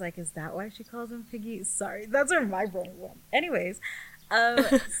 and then I was like, is that why she calls him Piggy? Sorry, that's where my brain went. Anyways,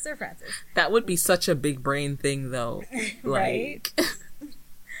 Sir Francis. That would be such a big brain thing, though. Right?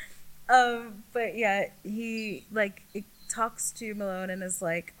 But yeah, he like it talks to Malone and is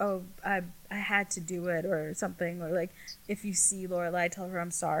like, "Oh, I had to do it," or something, or like, if you see Lorelai, tell her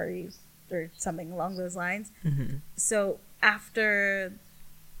I'm sorry, or something along those lines. Mm-hmm. So after,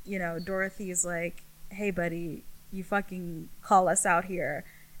 Dorothy's like, "Hey, buddy, you fucking call us out here,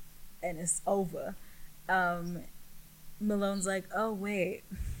 and it's over." Malone's like, "Oh wait,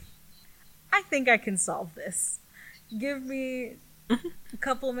 I think I can solve this. Give me a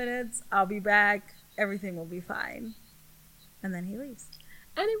couple minutes, I'll be back, everything will be fine." And then he leaves.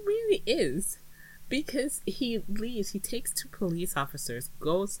 And it really is. Because he leaves, he takes two police officers,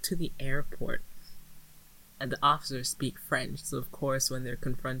 goes to the airport, and the officers speak French. So, of course, when they're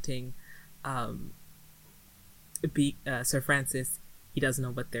confronting Sir Francis, he doesn't know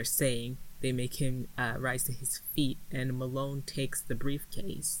what they're saying. They make him rise to his feet, and Malone takes the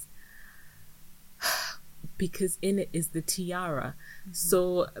briefcase. Because in it is the tiara. Mm-hmm.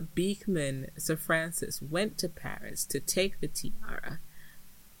 So Beekman, Sir Francis, went to Paris to take the tiara.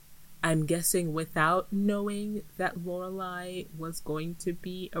 I'm guessing without knowing that Lorelai was going to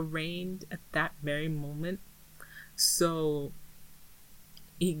be arraigned at that very moment. So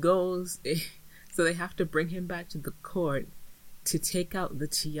he goes, so they have to bring him back to the court to take out the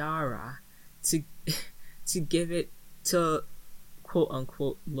tiara, to give it to quote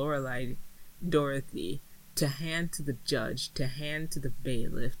unquote Lorelai, Dorothy, to hand to the judge, to hand to the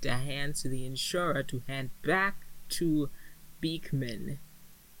bailiff, to hand to the insurer, to hand back to Beekman,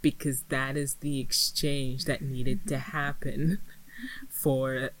 because that is the exchange that needed to happen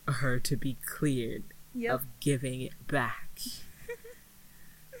for her to be cleared of giving it back.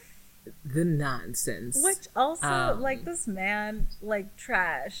 The nonsense. Which also, like, this man, like,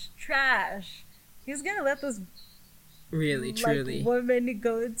 trash. He's gonna let this really, truly woman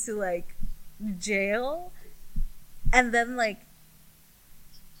go to, like, jail and then, like,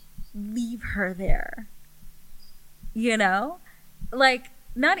 leave her there. Like,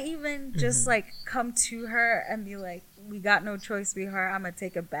 not even just, like, come to her and be like, we got no choice, sweetheart, I'm gonna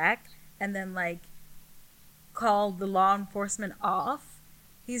take it back, and then, like, call the law enforcement off.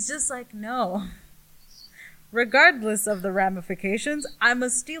 He's just like, no. Regardless of the ramifications, I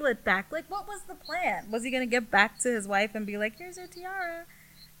must steal it back. Like, what was the plan? Was he gonna get back to his wife and be like, here's your tiara?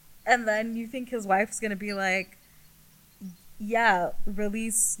 And then you think his wife's gonna be like, yeah,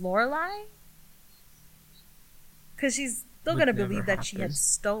 release Lorelai? Because she's still gonna believe that she had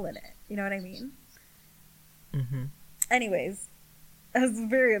stolen it. You know what I mean? Mm-hmm. Anyways, I was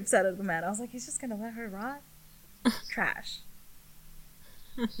very upset at the man. I was like, he's just gonna let her rot? Trash.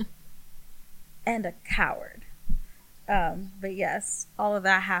 And a coward. But yes, all of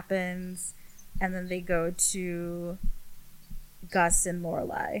that happens, and then they go to Gus and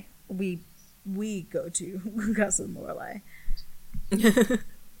Lorelai. We go to Gus and Lorelai. The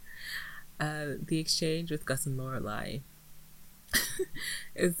exchange with Gus and Lorelai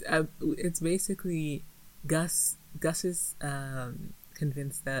is it's basically Gus is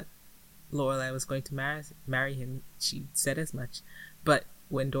convinced that Lorelai was going to marry him. She said as much, but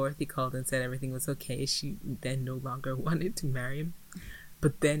when Dorothy called and said everything was okay, she then no longer wanted to marry him.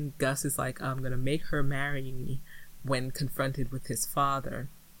 But then Gus is like, I'm gonna make her marry me, when confronted with his father,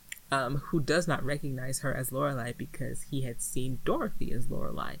 who does not recognize her as Lorelai because he had seen Dorothy as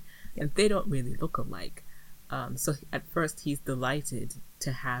Lorelai, and they don't really look alike. So at first he's delighted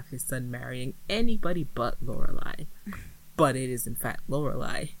to have his son marrying anybody but Lorelai, but it is in fact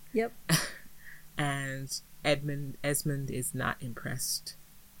Lorelai. Yep. And Esmond is not impressed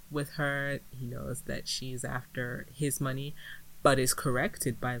with her. He knows that she's after his money, but is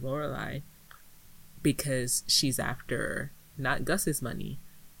corrected by Lorelai because she's after not Gus's money,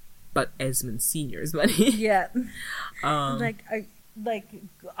 but Esmond Sr.'s money. Yeah. Are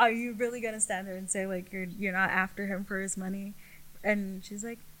you really gonna stand there and say like you're not after him for his money? And she's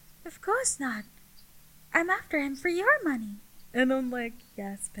like, of course not. I'm after him for your money. And I'm like,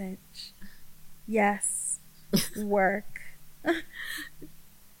 yes, bitch. Yes. Work.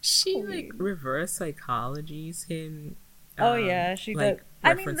 She like reverse psychologies him. Oh yeah, she like did. Referencing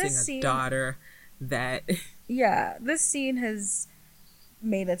I mean, this scene, daughter that. Yeah, this scene has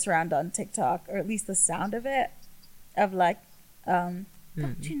made its round on TikTok, or at least the sound of it, of like, don't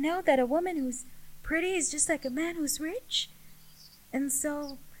you know that a woman who's pretty is just like a man who's rich, and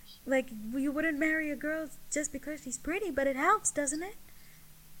so, like, you wouldn't marry a girl just because she's pretty, but it helps, doesn't it?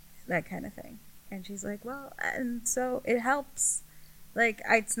 That kind of thing. And she's like, well, and so it helps Like,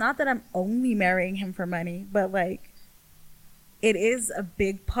 it's not that I'm only marrying him for money, but like, it is a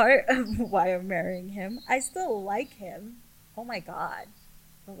big part of why I'm marrying him. I still like him. Oh my God.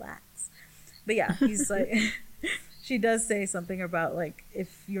 Relax. But yeah, he's like, she does say something about like,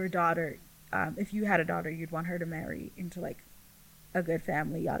 if your daughter, if you had a daughter, you'd want her to marry into like a good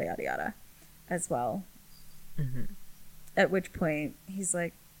family, yada, yada, yada, as well. Mm-hmm. At which point, he's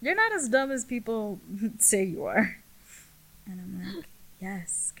like, you're not as dumb as people say you are. And I'm like,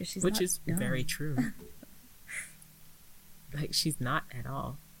 yes, because she's Which not is dumb. very true. Like, she's not at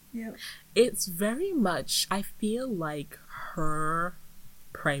all. Yep. It's very much, I feel like her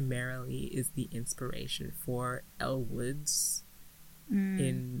primarily is the inspiration for Elle Woods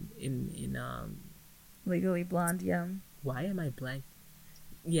in Legally Blonde, yeah. why am I blank?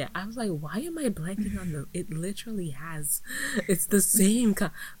 Yeah, I was like, why am I blanking on the? It literally has, it's the same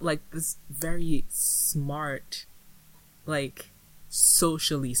like this very smart, like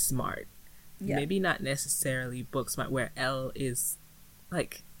socially smart. Yeah. Maybe not necessarily book smart, where Elle is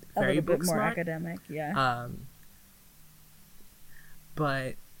like A very little bit book more smart. academic, yeah.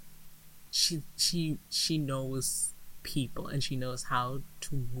 But she knows people and she knows how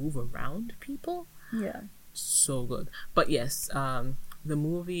to move around people. Yeah. So good. But yes, the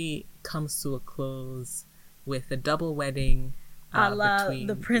movie comes to a close with a double wedding between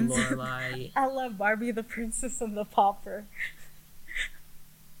the princess. Lorelai. I love Barbie the Princess and the Pauper.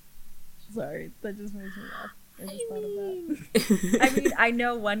 Sorry, that just makes me laugh. I just thought of that. I mean, I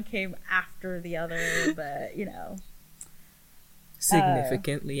know one came after the other, but you know.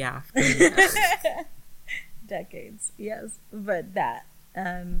 Significantly after. Decades, yes. But that.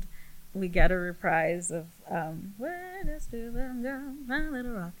 And we get a reprise of When It's To Them Girl, My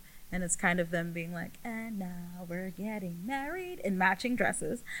Little Rock. And it's kind of them being like, and now we're getting married in matching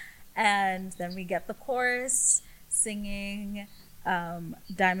dresses. And then we get the chorus singing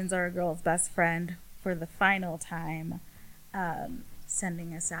Diamonds Are a Girl's Best Friend for the final time,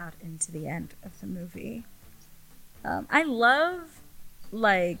 sending us out into the end of the movie. I love,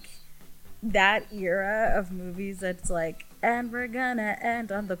 like, that era of movies that's like, and we're gonna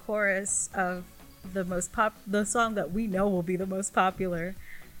end on the chorus of the song that we know will be the most popular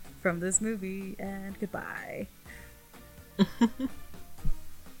from this movie, and goodbye.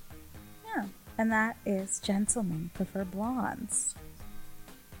 Yeah, and that is Gentlemen Prefer Blondes.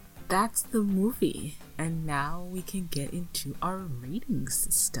 That's the movie, and now we can get into our rating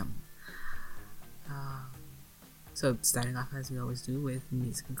system. So starting off as we always do with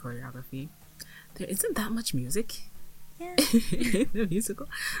music and choreography, there isn't that much music. Yeah. In the musical,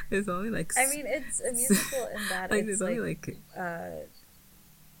 there's only like. I mean, it's a musical in that like it's there's only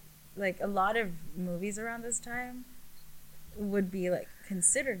like a lot of movies around this time would be like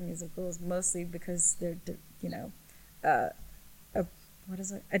considered musicals, mostly because they're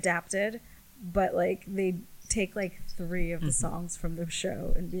adapted, but like they take like 3 of the songs from the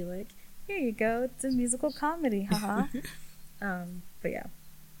show and be like, here you go, it's a musical comedy, haha. But yeah, I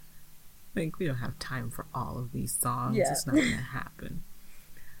think we don't have time for all of these songs. Yeah. It's not gonna happen.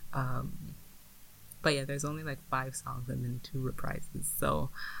 But yeah, there's only like 5 songs and then 2 reprises. So,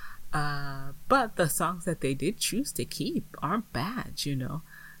 but the songs that they did choose to keep aren't bad. You know,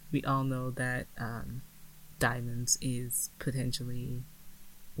 we all know that Diamonds is potentially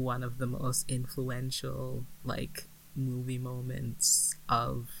one of the most influential like movie moments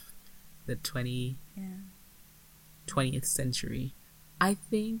of the 20th century. I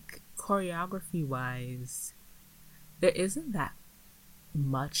think choreography wise, there isn't that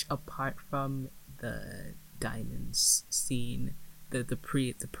much apart from the Diamonds scene, the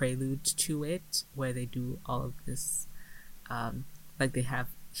prelude to it, where they do all of this, like they have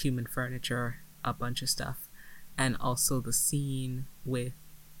human furniture, a bunch of stuff, and also the scene with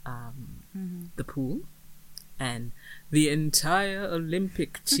the pool and the entire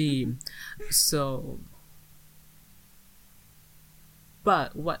Olympic team. So,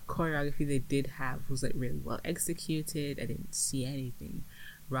 but what choreography they did have was like really well executed. I didn't see anything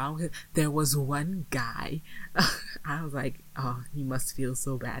wrong with it. There was one guy, I was like, oh, he must feel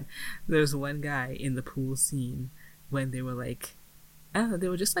so bad. There's one guy in the pool scene when they were like, I don't know, they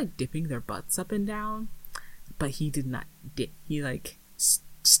were just like dipping their butts up and down, but he did not dip. He like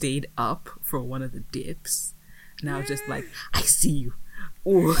stayed up for one of the dips, and I was just like, I see you.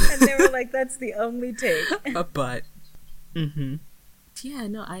 Ooh. And they were like, that's the only take. But yeah,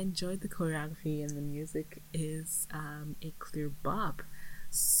 no, I enjoyed the choreography, and the music is a clear bop.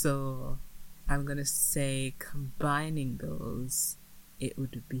 So I'm gonna say, combining those, it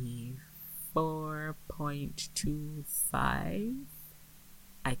would be 4.25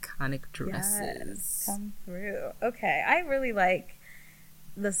 iconic dresses. Yes, come through. Okay, I really like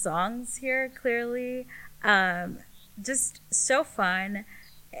the songs here clearly. Just so fun.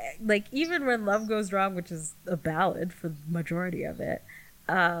 Like even when Love Goes Wrong, which is a ballad for the majority of it,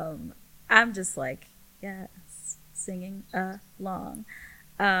 I'm just like, yes, singing along.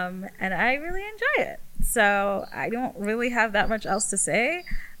 And I really enjoy it. So I don't really have that much else to say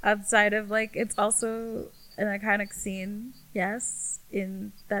outside of like it's also an iconic scene, yes,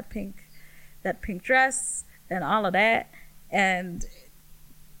 in that pink dress and all of that. And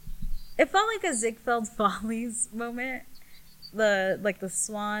it felt like a Ziegfeld Follies moment. The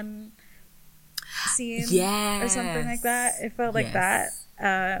swan scene, or something like that. It felt like that.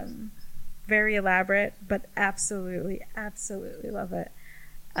 Very elaborate, but absolutely love it.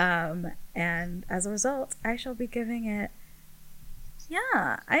 And as a result, I shall be giving it.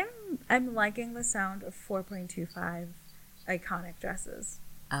 Yeah, I'm liking the sound of 4.25 iconic dresses.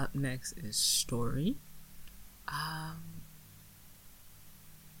 Up next is Story.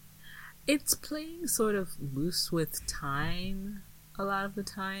 It's playing sort of loose with time a lot of the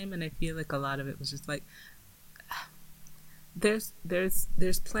time, and I feel like a lot of it was just like there's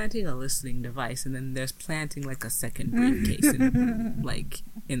planting a listening device, and then there's planting like a second briefcase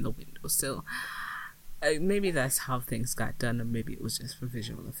in the windowsill. Maybe that's how things got done, or maybe it was just for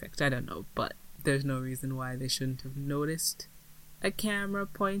visual effect. I don't know, but there's no reason why they shouldn't have noticed a camera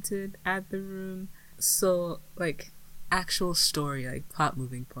pointed at the room. So, like, actual story, like plot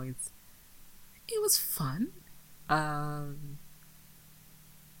moving points, it was fun. A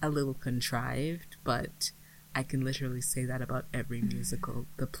little contrived, but I can literally say that about every musical.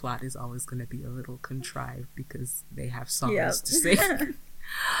 The plot is always going to be a little contrived because they have songs to sing.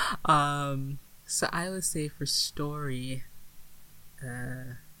 So I would say for Story,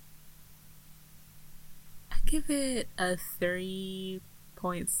 I give it a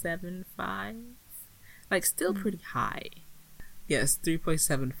 3.75. Like, still pretty high. Yes,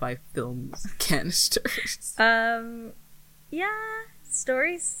 3.75 film canisters. Yeah,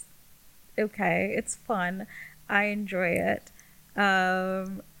 Story's okay. It's fun. I enjoy it. I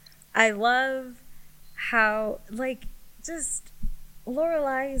love how, like, just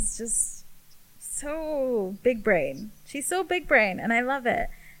Lorelai is just so big brain. She's so big brain, and I love it.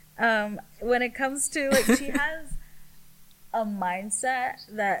 When it comes to, like, she has a mindset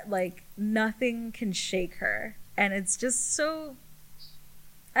that, like, nothing can shake her, and it's just so,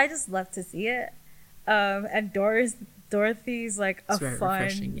 I just love to see it. And Dorothy's like a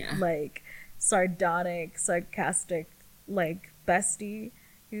fun, like, sardonic, sarcastic, like, bestie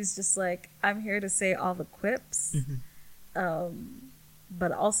who's just like, I'm here to say all the quips,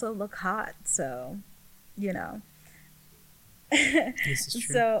 but also look hot, so, you know. This is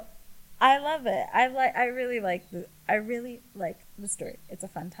true. So I love it. I really like the story. It's a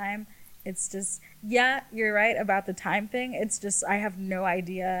fun time. It's just, yeah, you're right about the time thing. It's just, I have no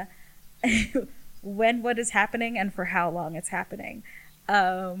idea when what is happening and for how long it's happening.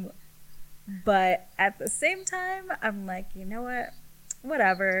 But at the same time, I'm like, you know what?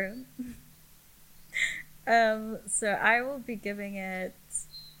 Whatever. So I will be giving it,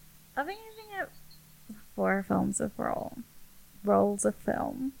 I'll be giving it 4 rolls of film.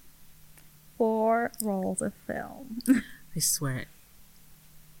 4 rolls of film. I swear,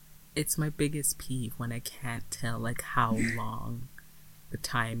 it's my biggest peeve when I can't tell, like, how long the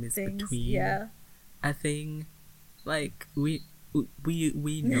time is between a thing. Like, we know,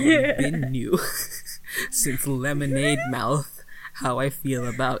 we've been new since Lemonade Mouth how I feel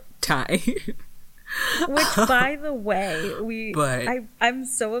about time. Which, by the way, I'm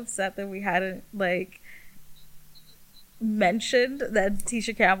so upset that we hadn't, like, mentioned that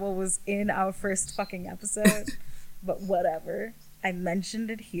Tisha Campbell was in our first fucking episode. But whatever. I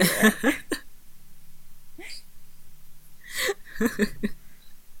mentioned it here.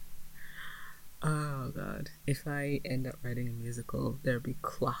 Oh god. If I end up writing a musical, there'll be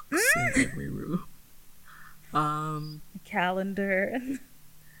clocks in every room. Calendar.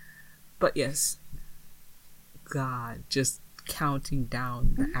 But yes. God, just counting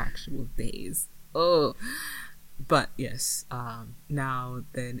down the actual days. Oh. But yes, now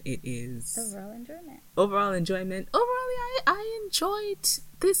then it is overall enjoyment. Overall, I enjoyed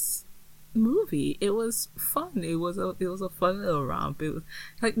this movie. It was fun. It was a fun little romp. It was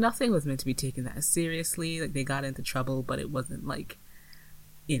like nothing was meant to be taken that seriously. Like, they got into trouble, but it wasn't like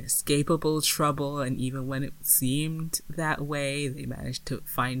inescapable trouble. And even when it seemed that way, they managed to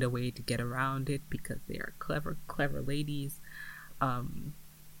find a way to get around it because they are clever ladies. And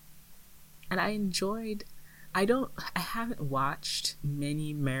I enjoyed. I haven't watched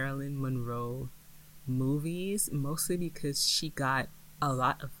many Marilyn Monroe movies, mostly because she got a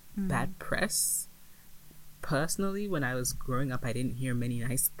lot of bad press personally, when I was growing up, I didn't hear many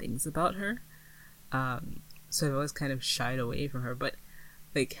nice things about her. So I always kind of shied away from her. But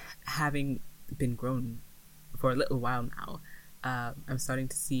like having been grown for a little while now, I'm starting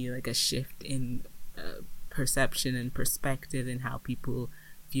to see like a shift in perception and perspective in how people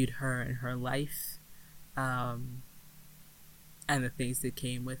viewed her and her life, and the things that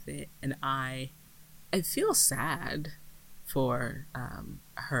came with it. And I feel sad for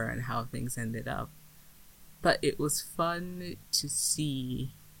her and how things ended up. But it was fun to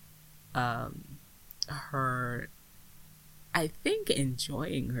see her, I think,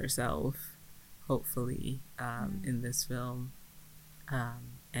 enjoying herself, hopefully, in this film.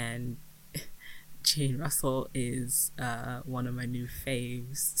 And Jane Russell is one of my new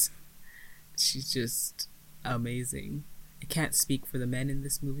faves. She's just amazing. I can't speak for the men in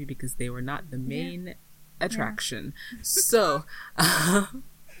this movie because they were not the main attraction. So,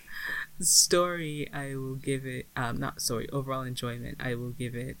 story, I will give it, overall enjoyment, I will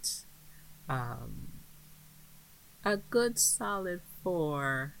give it a good solid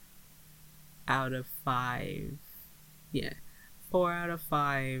 4 out of 5. Yeah, 4 out of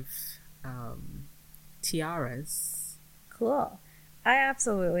 5 tiaras. Cool. I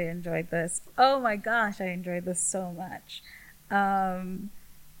absolutely enjoyed this. Oh my gosh, I enjoyed this so much.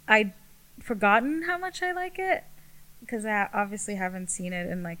 I'd forgotten how much I like it because I obviously haven't seen it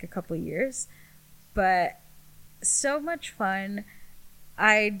in like a couple years, but so much fun.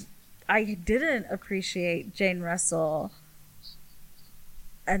 I didn't appreciate Jane Russell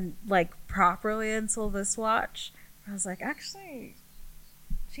and like properly until this watch. I was like, actually,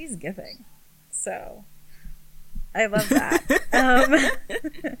 she's giving. So I love that.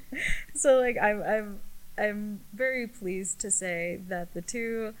 So like I'm very pleased to say that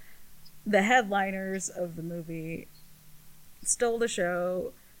the headliners of the movie stole the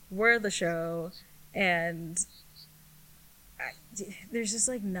show, were the show, and there's just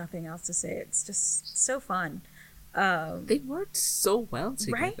like nothing else to say. It's just so fun. They worked so well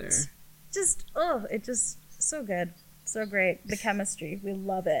together. Right? It just so good, so great. The chemistry, we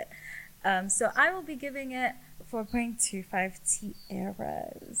love it. So I will be giving it 4.25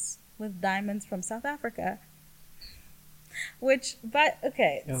 tiaras with diamonds from South Africa. The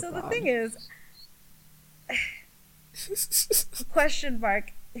thing is, question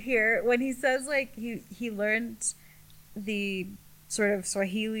mark here, when he says like he learned the sort of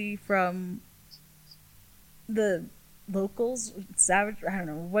Swahili from the locals, savage, I don't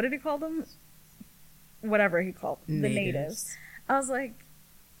know, what did he call them? Whatever he called them, the natives. I was like,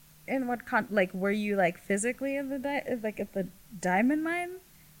 in what were you like physically in the at the diamond mine?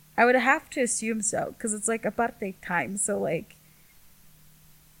 I would have to assume so, because it's like apartheid time, so like,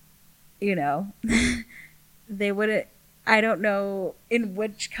 you know, they wouldn't, I don't know in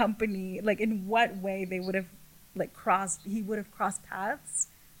which company, like in what way they would have like he would have crossed paths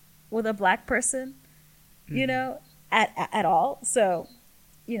with a black person, you know, at all. So,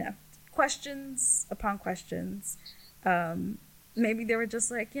 you know, questions upon questions. Maybe they were just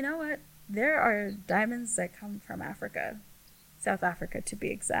like, you know what? There are diamonds that come from Africa, South Africa to be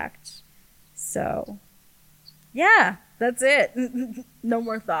exact. So, yeah, that's it. No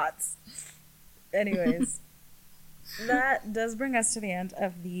more thoughts. Anyways, that does bring us to the end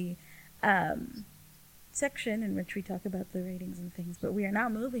of the section in which we talk about the ratings and things. But we're now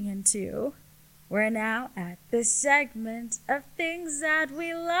at the segment of things that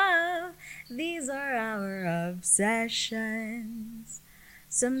we love. These are our obsessions.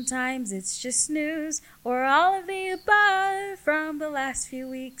 Sometimes it's just news or all of the above from the last few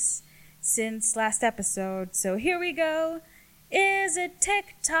weeks since last episode. So here we go. Is it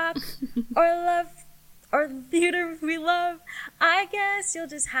TikTok or love or theater we love? I guess you'll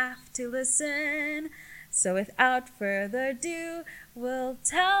just have to listen. So without further ado, we'll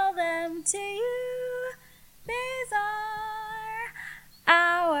tell them to you. These are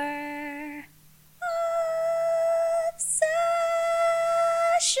our obsessions.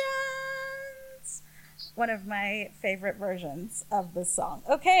 One of my favorite versions of the song.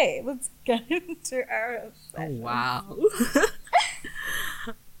 Okay, let's get into our obsessions. Oh, wow.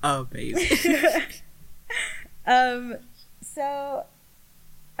 Amazing. So,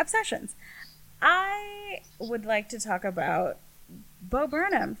 obsessions. I would like to talk about Bo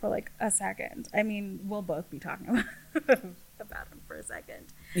Burnham for like a second. I mean, we'll both be talking about him for a second.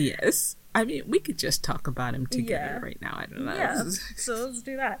 Yes. I mean, we could just talk about him together right now. I don't know. Yeah, so let's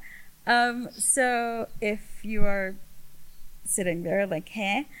do that. So if you are sitting there like,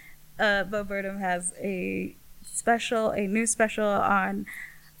 Bo Burnham has a new special on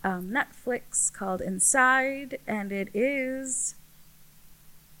Netflix called Inside, and it is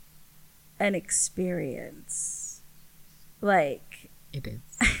an experience. Like, It is.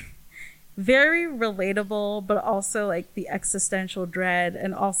 very relatable, but also like the existential dread,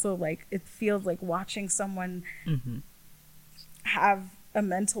 and also like it feels like watching someone have a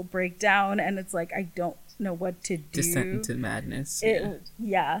mental breakdown, and it's like I don't know what to do. Descent into madness.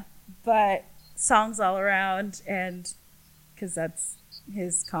 Yeah, but songs all around, and because that's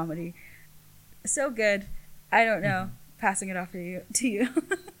his comedy, so good. I don't know. Passing it off to you.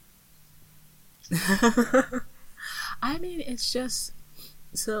 I mean, it's just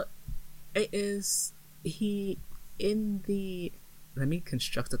so. It is he in the. Let me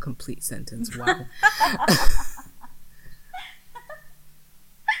construct a complete sentence. Wow.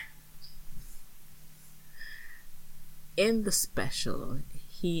 In the special,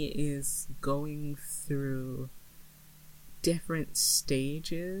 he is going through different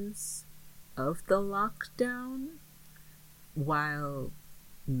stages of the lockdown while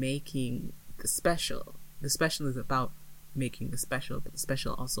making the special. The special is about making the special, but the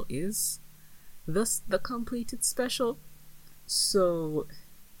special also is the completed special. So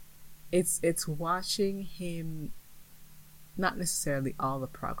it's watching him, not necessarily all the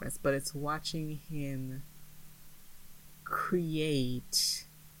progress, but it's watching him create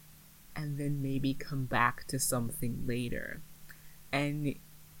and then maybe come back to something later. And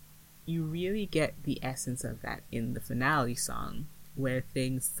you really get the essence of that in the finale song, where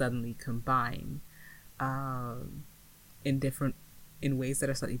things suddenly combine in ways that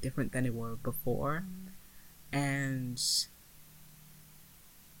are slightly different than it were before. And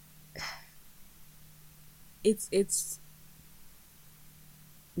it's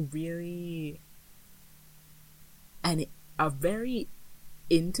really a very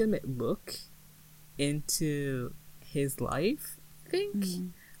intimate look into his life, I think.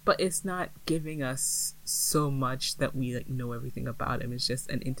 But it's not giving us so much that we like know everything about him. It's just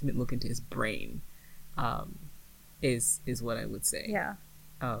an intimate look into his brain, is what I would say. Yeah.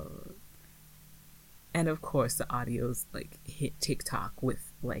 And of course the audio's like hit TikTok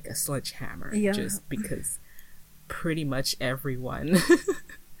with like a sledgehammer, just because pretty much everyone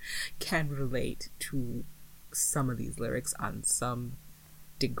can relate to some of these lyrics on some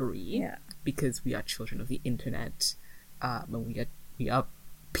degree, because we are children of the internet, and we are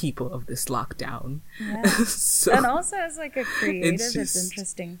people of this lockdown. So, and also as like a creative, it's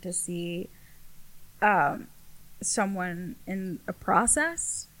interesting to see someone in a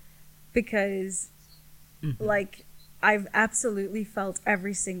process, because like I've absolutely felt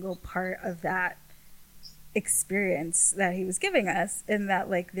every single part of that experience that he was giving us, in that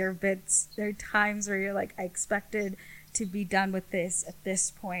like there are times where you're like, I expected to be done with this at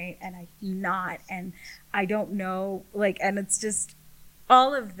this point and I'm not, and I don't know, like, and it's just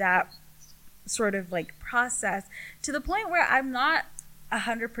all of that sort of like process, to the point where I'm not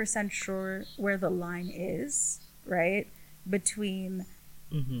 100% sure where the line is, right, between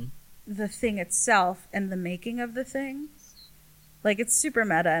the thing itself and the making of the thing. Like, it's super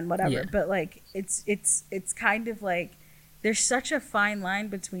meta and whatever, but like it's kind of like there's such a fine line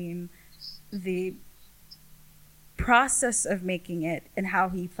between the process of making it and how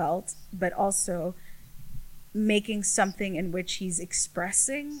he felt, but also making something in which he's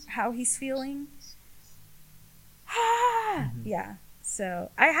expressing how he's feeling. Yeah.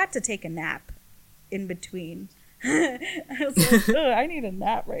 So I had to take a nap in between. I was like, oh, I need a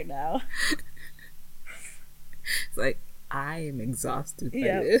nap right now. It's like, I am exhausted by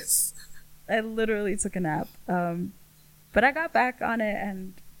this. I literally took a nap. But I got back on it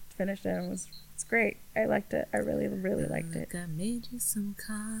and finished it, and it's great. I liked it. I really, really liked it. I made you some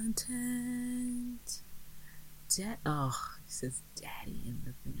content. He says daddy in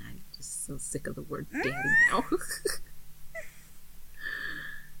the thing. I'm just so sick of the word daddy now.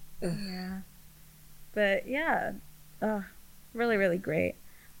 Yeah. But yeah. Really, really great.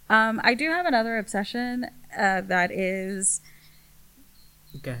 I do have another obsession that is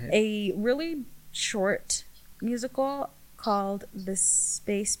a really short musical called The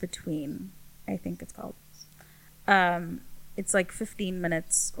Space Between, I think it's called. It's like 15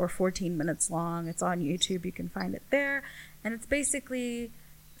 minutes or 14 minutes long. It's on YouTube. You can find it there. And it's basically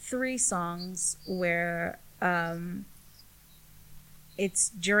 3 songs where it's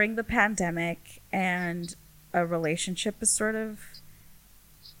during the pandemic and a relationship is sort of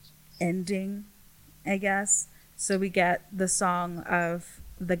ending, I guess. So we get the song of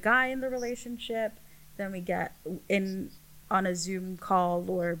the guy in the relationship, then we get on a Zoom call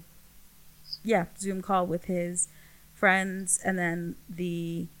with his friends, and then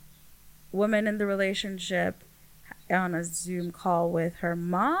the woman in the relationship on a Zoom call with her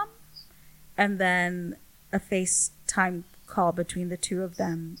mom, and then a FaceTime call between the two of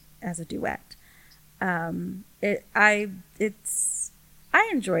them as a duet. I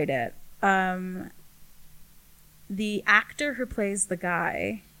enjoyed it. The actor who plays the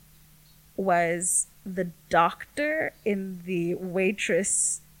guy was the doctor in the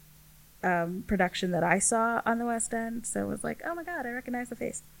Waitress production that I saw on the West End. So it was like, oh my God, I recognize the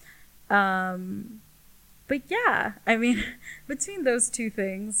face. But yeah, I mean, between those two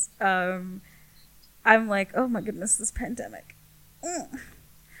things, I'm like, oh my goodness, this pandemic.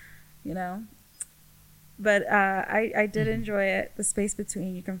 You know? But I did enjoy it. The Space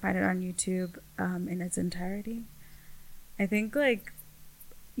Between, you can find it on YouTube in its entirety. I think, like,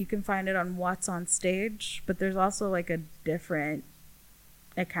 you can find it on What's on Stage, but there's also, like, a different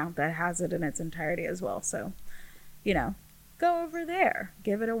account that has it in its entirety as well. So, you know, go over there.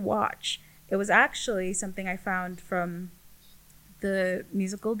 Give it a watch. It was actually something I found from the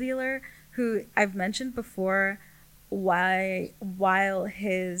musical dealer, who I've mentioned before, while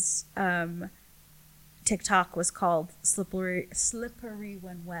his TikTok was called Slippery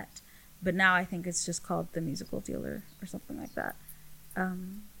When Wet, but now I think it's just called The Musical Dealer or something like that.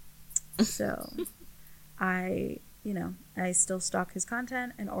 So I still stalk his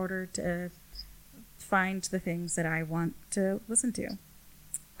content in order to find the things that I want to listen to.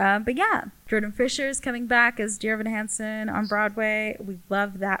 But yeah, Jordan Fisher is coming back as Dear Evan Hansen on Broadway. We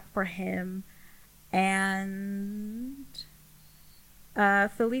love that for him. And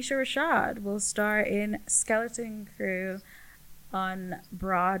Felicia Rashad will star in Skeleton Crew on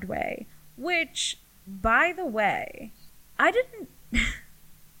Broadway, which, by the way, I didn't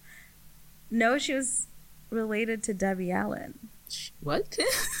know she was related to Debbie Allen. What?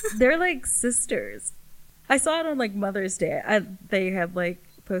 They're like sisters. I saw it on like Mother's Day. They had like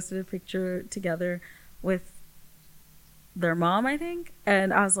posted a picture together with their mom, I think,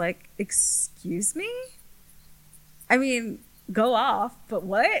 and I was like, excuse me? I mean, go off, but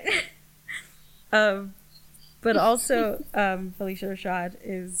what? But also Felicia Rashad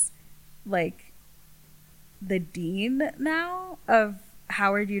is like the dean now of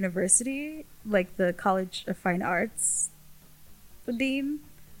Howard University, like the College of Fine Arts dean.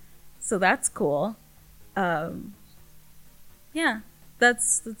 So that's cool. Yeah,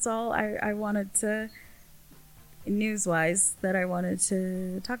 that's all I wanted to, news-wise, that I wanted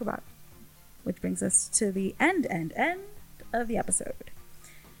to talk about. Which brings us to the end of the episode.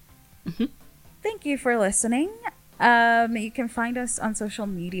 Mm-hmm. Thank you for listening. You can find us on social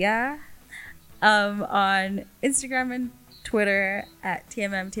media, on Instagram and Twitter at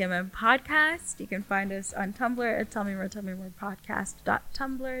TMM Podcast. You can find us on Tumblr at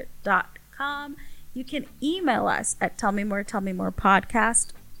tellmemore.tumblr.com. You can email us at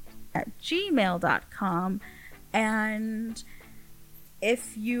tellmemorepodcast@gmail.com. And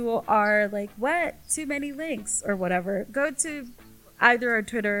if you are like, what? Too many links or whatever, go to either our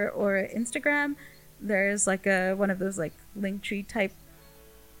Twitter or Instagram. There's like one of those like Linktree type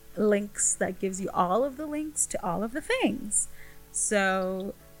links that gives you all of the links to all of the things.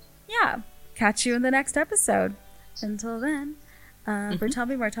 So yeah, catch you in the next episode. Until then, for Tell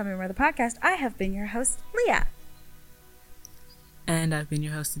Me More, the podcast, I have been your host, Leah. And I've been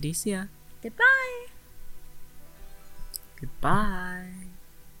your host, Adicia. Goodbye. Goodbye.